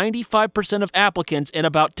up to 95% of applicants in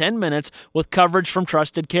about 10 minutes with coverage from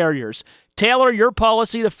trusted carriers. Tailor your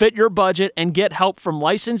policy to fit your budget and get help from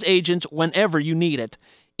licensed agents whenever you need it.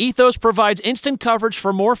 Ethos provides instant coverage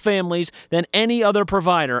for more families than any other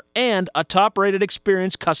provider and a top-rated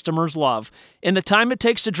experience customers love. In the time it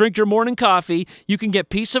takes to drink your morning coffee, you can get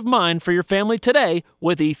peace of mind for your family today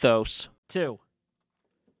with Ethos. 2.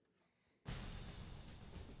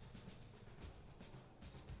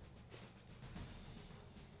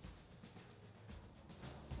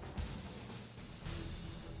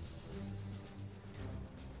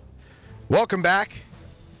 Welcome back.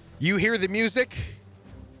 You hear the music?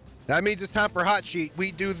 That means it's time for Hot Sheet.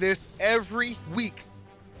 We do this every week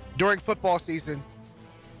during football season.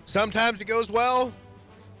 Sometimes it goes well.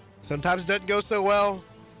 Sometimes it doesn't go so well.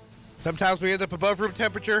 Sometimes we end up above room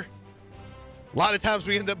temperature. A lot of times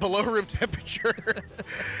we end up below room temperature.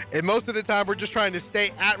 And most of the time we're just trying to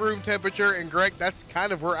stay at room temperature. And Greg, that's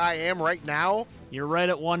kind of where I am right now. You're right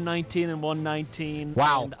at 119 and 119.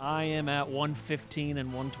 Wow. And I am at 115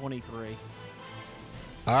 and 123.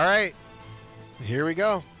 All right. Here we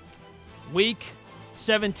go. Week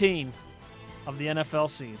 17 of the NFL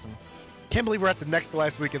season. Can't believe we're at the next to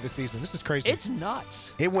last week of the season. This is crazy. It's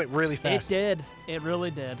nuts. It went really fast. It did. It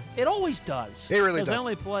really did. It always does. It really does. does. They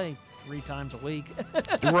only play 3 times a week.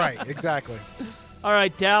 Right, exactly. All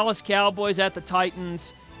right, Dallas Cowboys at the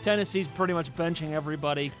Titans. Tennessee's pretty much benching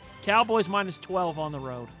everybody. Cowboys minus 12 on the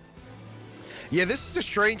road. Yeah, this is a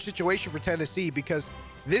strange situation for Tennessee because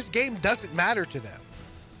this game doesn't matter to them.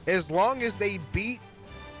 As long as they beat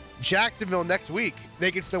Jacksonville next week,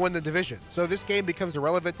 they can still win the division. So this game becomes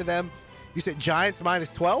irrelevant to them. You said Giants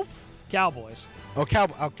minus 12? Cowboys.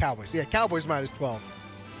 Cowboys. Yeah, Cowboys minus 12.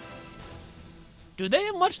 Do they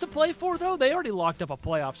have much to play for, though? They already locked up a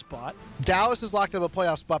playoff spot. Dallas has locked up a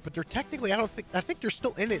playoff spot, but they're technically, I think they're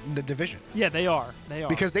still in it in the division. Yeah, they are. They are.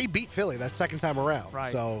 Because they beat Philly that second time around.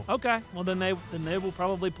 Right. So okay. Well, then they will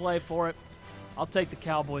probably play for it. I'll take the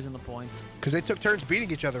Cowboys in the points. because they took turns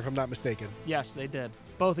beating each other, if I'm not mistaken. Yes, they did.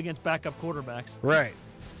 Both against backup quarterbacks. Right.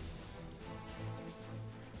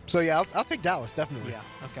 So, yeah, I'll take Dallas, definitely. Yeah,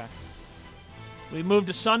 okay. We move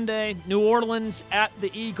to Sunday. New Orleans at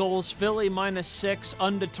the Eagles. Philly minus 6.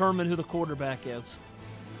 Undetermined who the quarterback is.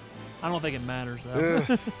 I don't think it matters,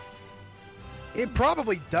 though. It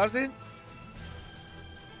probably doesn't.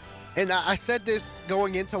 And I said this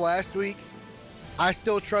going into last week. I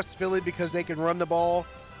still trust Philly because they can run the ball,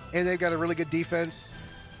 and they've got a really good defense.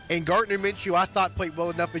 And Gardner Minshew, I thought, played well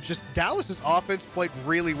enough. It's just Dallas's offense played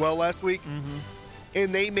really well last week,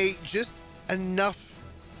 and they made just enough.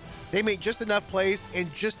 They made just enough plays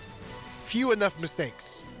and just few enough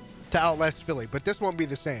mistakes to outlast Philly. But this won't be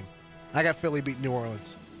the same. I got Philly beating New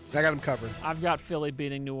Orleans. I got them covered. I've got Philly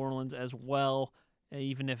beating New Orleans as well,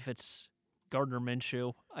 even if it's Gardner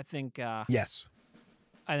Minshew. I think Yes.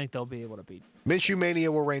 I think they'll be able to beat. Minshew Mania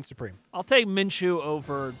will reign supreme. I'll take Minshew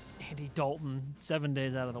over Andy Dalton 7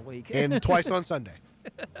 days out of the week. And twice on Sunday.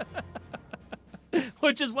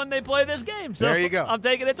 Which is when they play this game. So There you go. I'm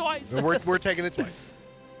taking it twice. And we're taking it twice.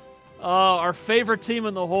 Our favorite team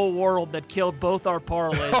in the whole world that killed both our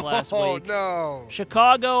parlays last Oh, week. no.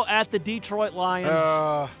 Chicago at the Detroit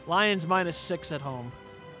Lions. Lions minus 6 at home.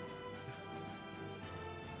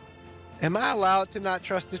 Am I allowed to not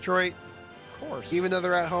trust Detroit, Of course. even though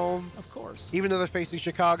they're at home, Of course. even though they're facing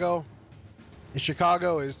Chicago? And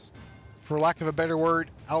Chicago is, for lack of a better word,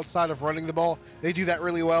 outside of running the ball. They do that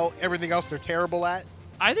really well. Everything else they're terrible at.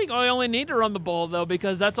 I think I only need to run the ball, though,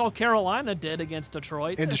 because that's all Carolina did against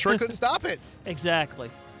Detroit. And Detroit couldn't stop it.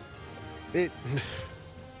 Exactly. They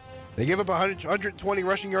give up 120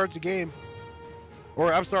 rushing yards a game.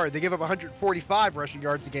 Or, I'm sorry, they give up 145 rushing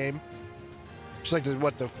yards a game. It's like,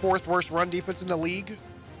 the fourth worst run defense in the league?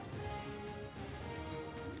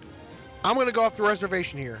 I'm going to go off the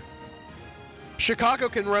reservation here. Chicago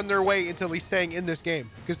can run their way into at least staying in this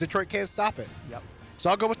game because Detroit can't stop it. Yep. So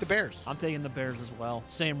I'll go with the Bears. I'm taking the Bears as well.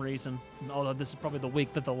 Same reason. Although this is probably the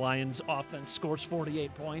week that the Lions offense scores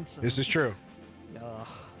 48 points. This is true. I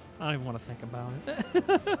don't even want to think about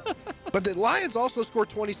it. But the Lions also score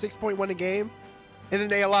 26.1 a game, and then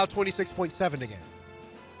they allow 26.7 a game.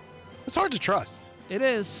 It's hard to trust. It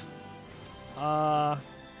is. Carolina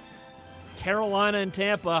and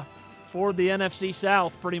Tampa for the NFC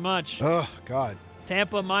South, pretty much. Oh, God.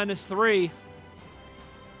 Tampa -3.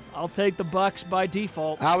 I'll take the Bucks by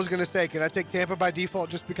default. I was going to say, can I take Tampa by default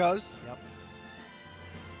just because? Yep.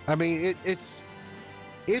 I mean, it's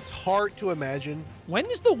hard to imagine. When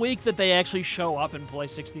is the week that they actually show up and play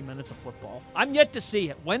 60 minutes of football? I'm yet to see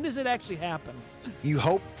it. When does it actually happen? You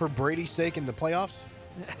hope for Brady's sake in the playoffs?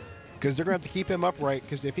 Because they're going to have to keep him upright,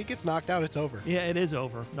 because if he gets knocked out, it's over. Yeah, it is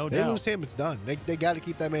over. No They doubt. lose him, it's done. They got to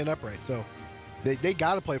keep that man upright. So they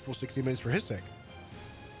got to play full 60 minutes for his sake.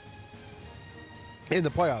 In the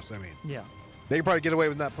playoffs, I mean. Yeah. They could probably get away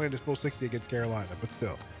with not playing this full 60 against Carolina, but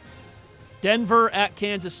still. Denver at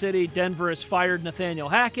Kansas City. Denver has fired Nathaniel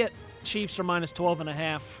Hackett. Chiefs are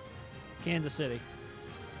 -12.5. Kansas City.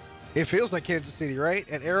 It feels like Kansas City, right?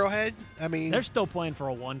 At Arrowhead, I mean, They're still playing for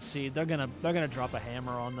a 1 seed. They're gonna drop a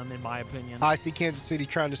hammer on them, in my opinion. I see Kansas City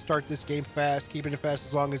trying to start this game fast, keeping it fast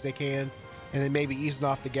as long as they can, and then maybe easing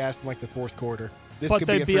off the gas in like the fourth quarter. But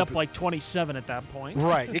they'd be up like 27 at that point.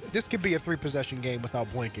 Right. This could be a 3-possession game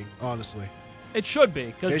without blinking, honestly. It should be,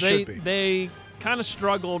 because It should be. they kind of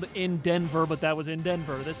struggled in Denver, but that was in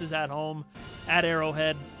Denver. This is at home, at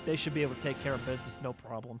Arrowhead. They should be able to take care of business, no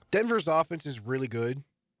problem. Denver's offense is really good,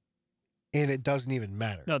 and it doesn't even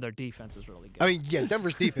matter. No, their defense is really good. I mean, yeah,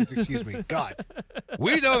 Denver's defense, excuse me. God.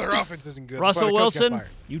 We know their offense isn't good. That's why Russell the coach got Wilson,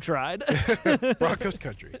 you tried. fired. Broncos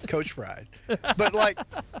country. Coach fried. But, like,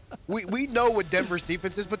 we know what Denver's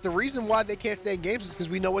defense is, but the reason why they can't stay in games is because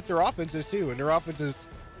we know what their offense is, too, and their offense is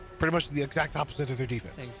pretty much the exact opposite of their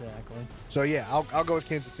defense. Exactly. So, yeah, I'll go with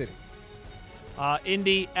Kansas City.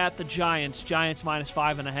 Indy at the Giants. Giants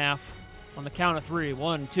 -5.5. On the count of 3.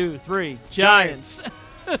 1, 2, 3. Giants.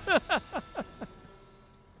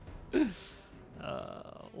 A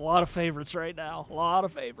lot of favorites right now. A lot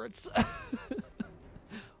of favorites.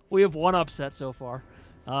 We have one upset so far.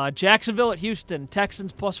 Jacksonville at Houston.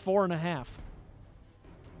 Texans +4.5.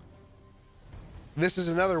 This is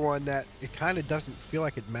another one that it kind of doesn't feel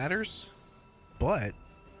like it matters, but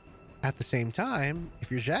at the same time,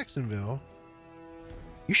 if you're Jacksonville,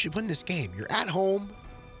 you should win this game. You're at home.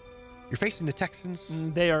 You're facing the Texans.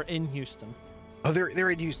 They are in Houston. Oh, they're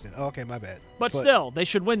in Houston. Oh, okay, my bad. But still, they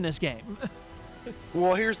should win this game.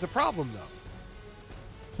 Well, here's the problem,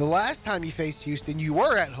 though. The last time you faced Houston, you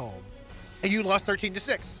were at home, and you lost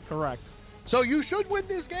 13-6. Correct. So you should win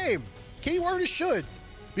this game. Keyword is should,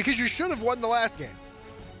 because you should have won the last game.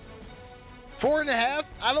 4.5?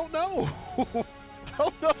 I don't know. I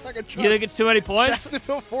don't know if I can trust You think it's too many points?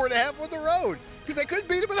 Jacksonville 4.5 on the road, because they couldn't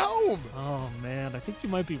beat them at home. Oh, man. I think you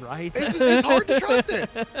might be right. It's hard to trust it.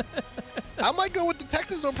 I might go with the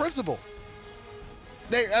Texans on principle.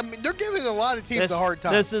 They're giving a lot of teams a hard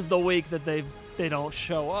time. This is the week that they don't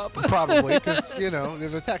show up. Probably, because,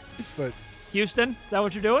 there's a Texans. But Houston, is that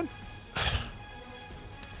what you're doing?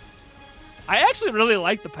 I actually really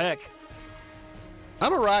like the pick. I'm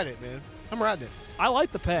going to ride it, man. I'm riding it. I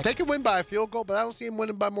like the pick. They can win by a field goal, but I don't see them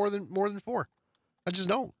winning by more than 4. I just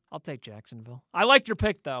don't. I'll take Jacksonville. I like your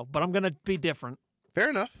pick, though, but I'm going to be different. Fair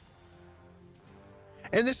enough.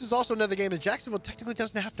 And this is also another game that Jacksonville technically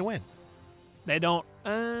doesn't have to win. They don't.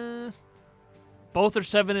 Both are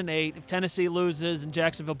 7-8. If Tennessee loses and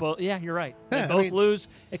Jacksonville both, yeah, you're right. Yeah, They both lose.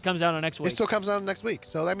 It comes out on next week. It still comes out next week.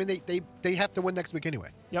 So I mean, they have to win next week anyway.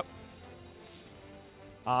 Yep.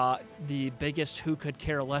 The biggest who could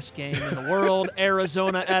care less game in the world,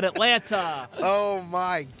 Arizona at Atlanta. Oh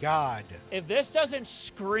my God! If this doesn't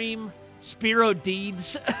scream Spiro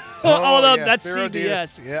Deeds, Oh, no, yeah, that's Spiro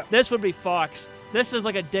CBS. Deeds, yep. This would be Fox. This is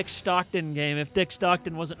like a Dick Stockton game if Dick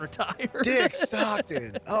Stockton wasn't retired. Dick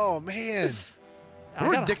Stockton. Oh man. I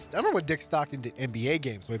remember when Dick Stockton did NBA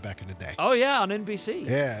games way back in the day. Oh yeah, on NBC.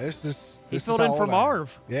 Yeah, this He is filled how in for old I am.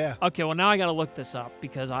 Marv. Yeah. Okay, well now I got to look this up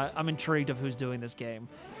because I'm intrigued of who's doing this game.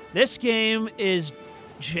 This game is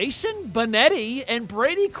Jason Benetti and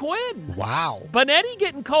Brady Quinn. Wow. Benetti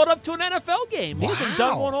getting called up to an NFL game. He hasn't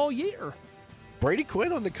done Wow. one all year. Brady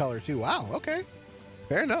Quinn on the color, too. Wow. Okay.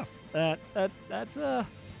 Fair enough. That's a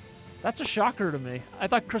shocker to me. I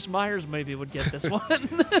thought Chris Myers maybe would get this one.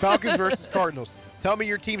 Falcons versus Cardinals. Tell me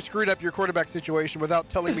your team screwed up your quarterback situation without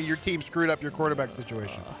telling me your team screwed up your quarterback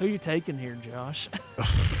situation. Who you taking here, Josh?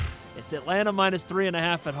 It's Atlanta minus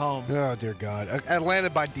 3.5 at home. Oh, dear God. Atlanta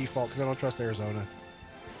by default because I don't trust Arizona.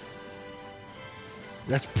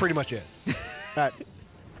 That's pretty much it.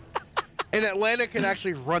 And Atlanta can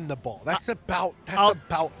actually run the ball. That's about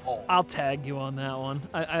all. I'll tag you on that one.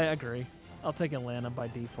 I agree. I'll take Atlanta by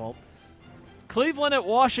default. Cleveland at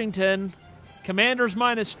Washington. Commanders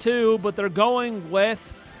minus 2, but they're going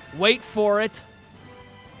with, wait for it.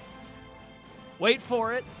 Wait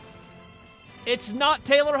for it. It's not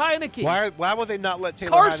Taylor Heineke. Why will they not let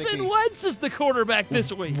Taylor Carson Heineke? Wentz is the quarterback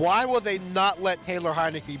this week. Why will they not let Taylor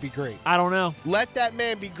Heineke be great? I don't know. Let that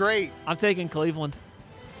man be great. I'm taking Cleveland.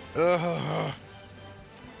 Ugh.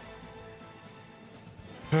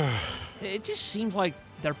 It just seems like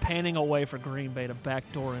they're panning away for Green Bay to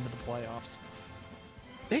backdoor into the playoffs.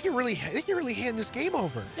 They can really hand this game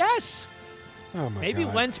over. Yes. Oh my Maybe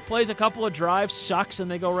God. Wentz plays a couple of drives, sucks, and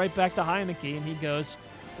they go right back to Heineke, and he goes,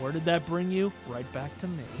 "Where did that bring you? Right back to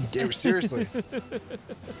me." Dude, seriously.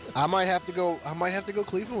 I might have to go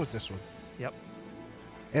Cleveland with this one. Yep.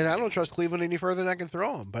 And I don't trust Cleveland any further than I can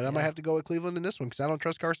throw them, but I might have to go with Cleveland in this one because I don't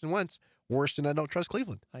trust Carson Wentz worse than I don't trust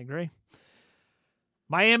Cleveland. I agree.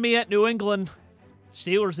 Miami at New England.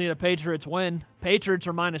 Steelers need a Patriots win. Patriots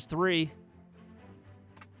are minus 3.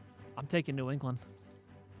 I'm taking New England.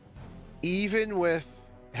 Even with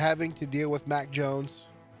having to deal with Mac Jones,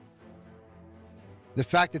 the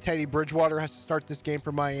fact that Teddy Bridgewater has to start this game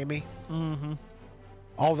for Miami,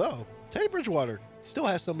 although Teddy Bridgewater still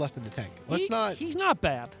has some left in the tank. He's not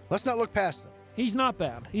bad. Let's not look past him. He's not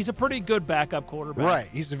bad. He's a pretty good backup quarterback. Right.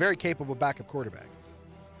 He's a very capable backup quarterback.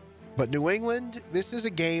 But New England, this is a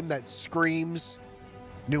game that screams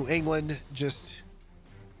New England just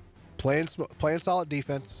playing solid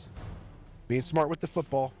defense, being smart with the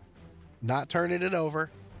football, not turning it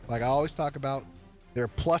over, like I always talk about. They're a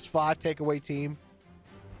 +5 takeaway team.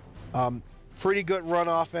 Pretty good run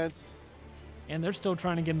offense. And they're still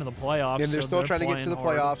trying to get into the playoffs. And they're still trying to get to the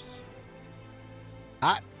playing hard. playoffs.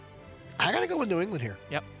 I got to go with New England here.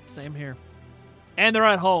 Yep, same here. And they're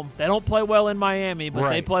at home. They don't play well in Miami, but they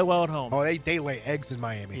Right. play well at home. Oh, they lay eggs in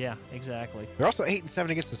Miami. Yeah, exactly. They're also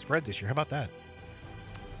 8-7 against the spread this year. How about that?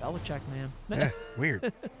 Belichick, man. Yeah,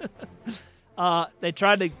 weird. They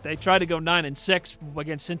tried to go 9-6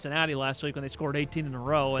 against Cincinnati last week when they scored 18 in a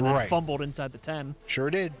row and then Right. fumbled inside the 10. Sure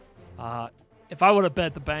did. If I would have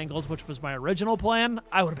bet the Bengals, which was my original plan,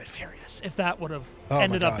 I would have been furious if that would have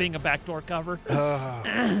ended up God. being a backdoor cover.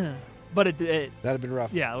 That'd But it have been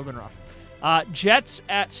rough. yeah, it would have been rough. Jets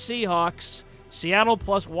at Seahawks. Seattle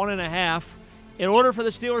plus 1.5. In order for the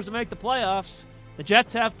Steelers to make the playoffs, the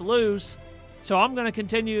Jets have to lose. So I'm going to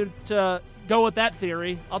continue to go with that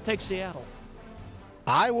theory. I'll take Seattle.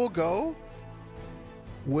 I will go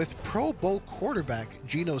with Pro Bowl quarterback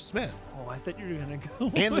Geno Smith Oh, I thought you were going to go.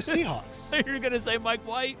 and the Seahawks. You're going to say Mike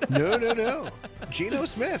White. No. Geno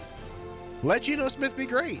Smith. Let Geno Smith be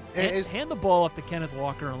great. Hand the ball off to Kenneth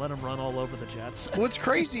Walker and let him run all over the Jets. What's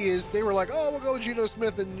crazy is they were like, oh, we'll go with Geno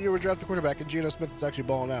Smith, and you were drafted quarterback, and Geno Smith is actually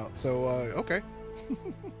balling out. So, okay.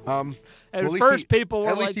 At first, people were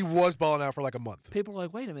at least like, he was balling out for like a month. people were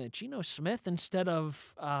like, wait a minute, Geno Smith instead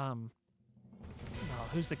of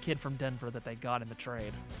who's the kid from Denver that they got in the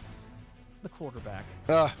trade? The quarterback.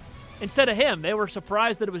 Instead of him, they were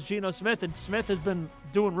surprised that it was Geno Smith, and Smith has been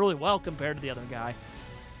doing really well compared to the other guy.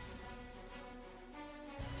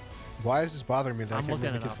 Why is this bothering me that I'm I can't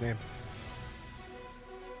remember looking the it kid's name?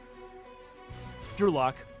 Drew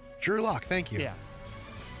Lock. Drew Lock, thank you. Yeah.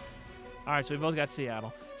 All right, so we both got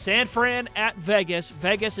Seattle. San Fran at Vegas.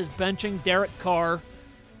 Vegas is benching Derek Carr.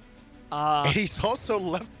 And he's also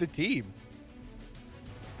left the team.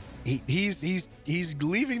 He's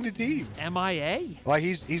leaving the team. MIA. Like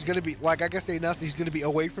he's gonna be like I guess they announced he's gonna be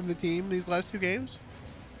away from the team these last 2 games.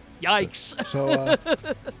 Yikes. So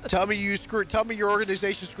tell me your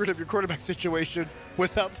organization screwed up your quarterback situation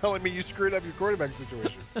without telling me you screwed up your quarterback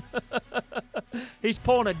situation. He's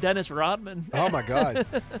pulling a Dennis Rodman. Oh my God.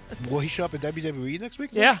 Will he show up at WWE next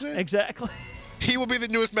week? Is that what Yeah, you're saying? exactly. He will be the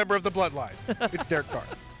newest member of the Bloodline. It's Derek Carr.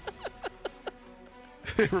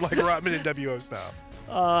 Like Rodman and WO style.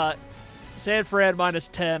 San Fran minus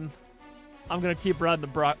 10. I'm going to keep riding the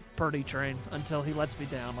Brock Purdy train until he lets me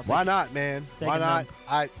down. Why not, man? Taking Why not?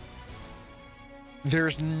 them.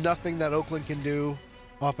 There's nothing that Oakland can do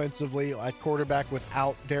offensively at quarterback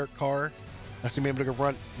without Derek Carr. That's going to be able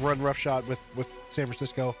to run roughshod with San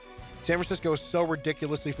Francisco. San Francisco is so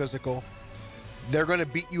ridiculously physical. They're going to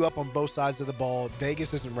beat you up on both sides of the ball.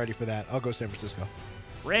 Vegas isn't ready for that. I'll go San Francisco.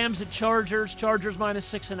 Rams at Chargers. Chargers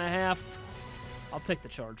minus 6.5. I'll take the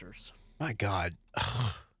Chargers. My God.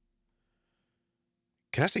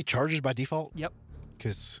 Can I say Chargers by default? Yep.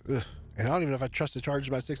 Because, and I don't even know if I trust the Chargers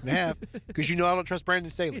by 6.5 because you know I don't trust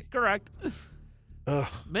Brandon Staley. Correct. Ugh.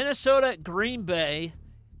 Minnesota at Green Bay.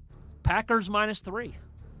 Packers minus 3.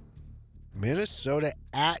 Minnesota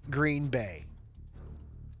at Green Bay.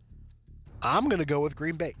 I'm going to go with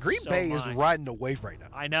Green Bay. Green Bay is riding a wave right now.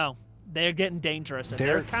 I know. They're getting dangerous. And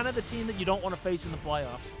they're kind of the team that you don't want to face in the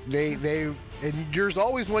playoffs. And there's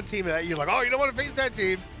always one team that you're like, oh, you don't want to face that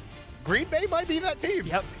team. Green Bay might be that team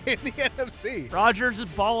in the NFC. Rodgers is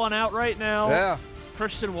balling out right now. Yeah.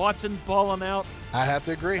 Christian Watson balling out. I have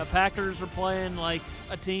to agree. The Packers are playing like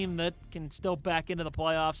a team that can still back into the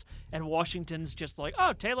playoffs, and Washington's just like,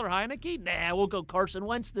 oh, Taylor Heineke? Nah, we'll go Carson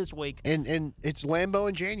Wentz this week. And it's Lambeau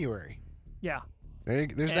in January. Yeah.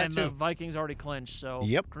 There's that too. And the Vikings already clinched, so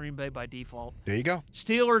Green Bay by default. There you go.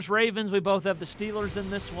 Steelers, Ravens, we both have the Steelers in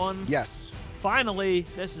this one. Yes. Finally,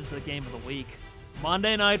 this is the game of the week.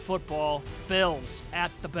 Monday Night Football, Bills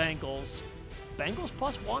at the Bengals. Bengals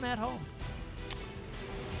 +1 at home.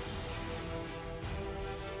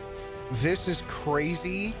 This is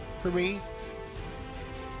crazy for me,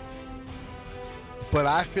 but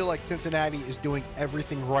I feel like Cincinnati is doing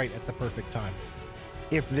everything right at the perfect time.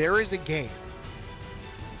 If there is a game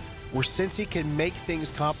where Cincy can make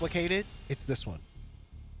things complicated, it's this one.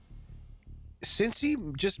 Cincy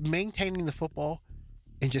just maintaining the football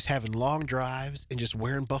and just having long drives and just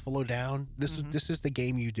wearing Buffalo down. This is the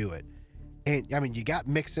game you do it. And I mean, you got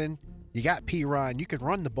Mixon, you got P. Ryan, you can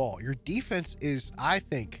run the ball. Your defense is, I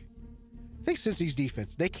think Cincy's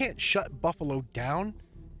defense, they can't shut Buffalo down,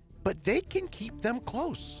 but they can keep them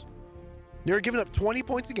close. They're giving up 20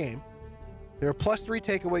 points a game. They're a +3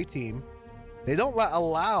 takeaway team. They don't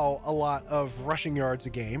allow a lot of rushing yards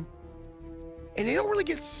a game. And they don't really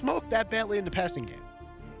get smoked that badly in the passing game.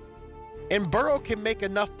 And Burrow can make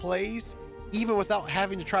enough plays even without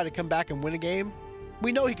having to try to come back and win a game.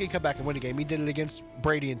 We know he can come back and win a game. He did it against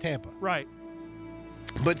Brady and Tampa. Right.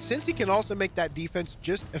 But since he can also make that defense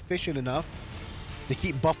just efficient enough to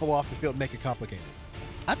keep Buffalo off the field and make it complicated,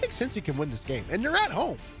 I think Cincy can win this game. And they're at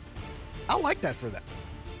home. I like that for them.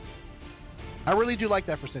 I really do like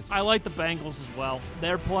that for Cincy. I like the Bengals as well.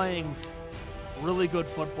 They're playing really good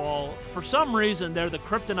football. For some reason, they're the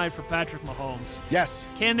kryptonite for Patrick Mahomes. Yes.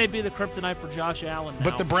 Can they be the kryptonite for Josh Allen now?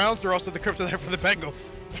 But the Browns are also the kryptonite for the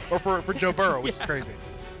Bengals. Or for Joe Burrow, which is crazy.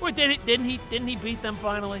 Wait, didn't he beat them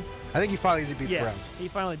finally? I think he finally did beat the Browns. He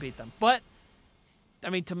finally beat them. But, I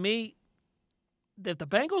mean, to me, if the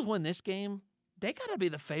Bengals win this game, they got to be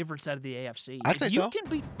the favorites out of the AFC. I'd say so. You can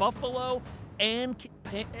beat Buffalo and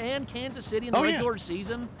Kansas City in the regular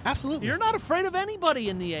season. Absolutely. You're not afraid of anybody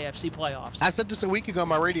in the AFC playoffs. I said this a week ago on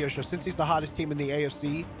my radio show. Since he's the hottest team in the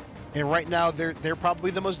AFC, and right now they're probably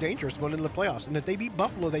the most dangerous going into the playoffs. And if they beat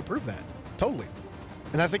Buffalo, they prove that. Totally.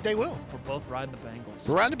 And I think they will. We're both riding the Bengals.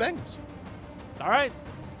 We're riding the Bengals. All right.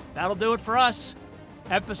 That'll do it for us.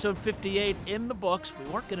 Episode 58 in the books. We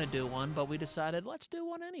weren't going to do one, but we decided let's do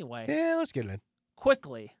one anyway. Yeah, let's get it in.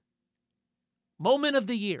 Quickly. Moment of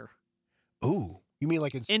the year. Ooh. You mean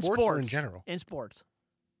like in sports or in general? In sports.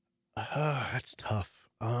 That's tough.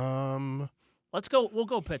 Let's go. We'll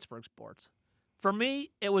go Pittsburgh sports. For me,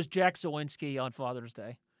 it was Jack Zawinski on Father's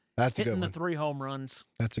Day. That's a good one. Hitting the 3 home runs.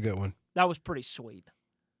 That's a good one. That was pretty sweet.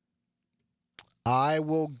 I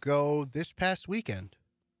will go this past weekend.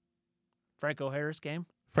 Franco Harris game.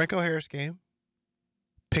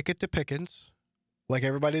 Pickett to Pickens, like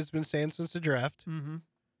everybody's been saying since the draft. Mm-hmm.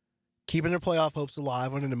 Keeping their playoff hopes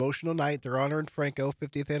alive on an emotional night. They're honoring Franco,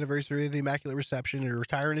 50th anniversary of the Immaculate Reception. They're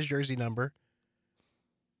retiring his jersey number.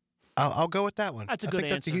 I'll go with that one. That's a good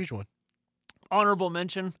answer. That's a huge one. Honorable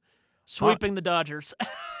mention, sweeping the Dodgers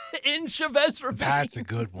in Chavez Ravine. That's a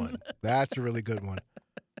good one. That's a really good one.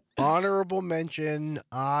 Honorable mention,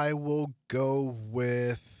 I will go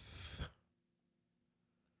with...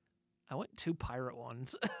 I went 2 pirate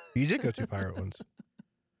ones. You did go 2 pirate ones.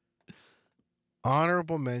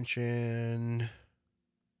 Honorable mention...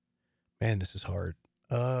 Man, this is hard.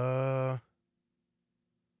 I'll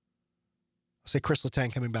say Chris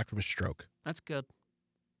Letang coming back from a stroke. That's good.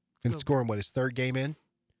 And scoring, his 3rd game in?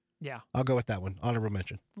 Yeah. I'll go with that one. Honorable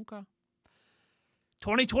mention. Okay.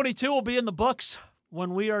 2022 will be in the books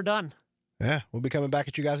when we are done. Yeah, we'll be coming back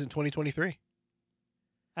at you guys in 2023.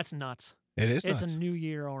 That's nuts. It is nuts. It's a new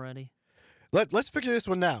year already. Let's figure this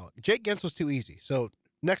one now. Jake Gensler's too easy. So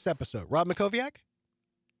Next episode, Rob Makoviak?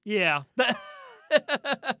 Yeah. I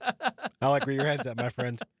like where your head's at, my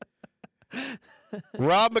friend.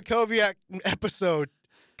 Rob Makoviak episode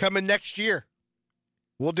coming next year.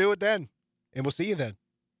 We'll do it then, and we'll see you then.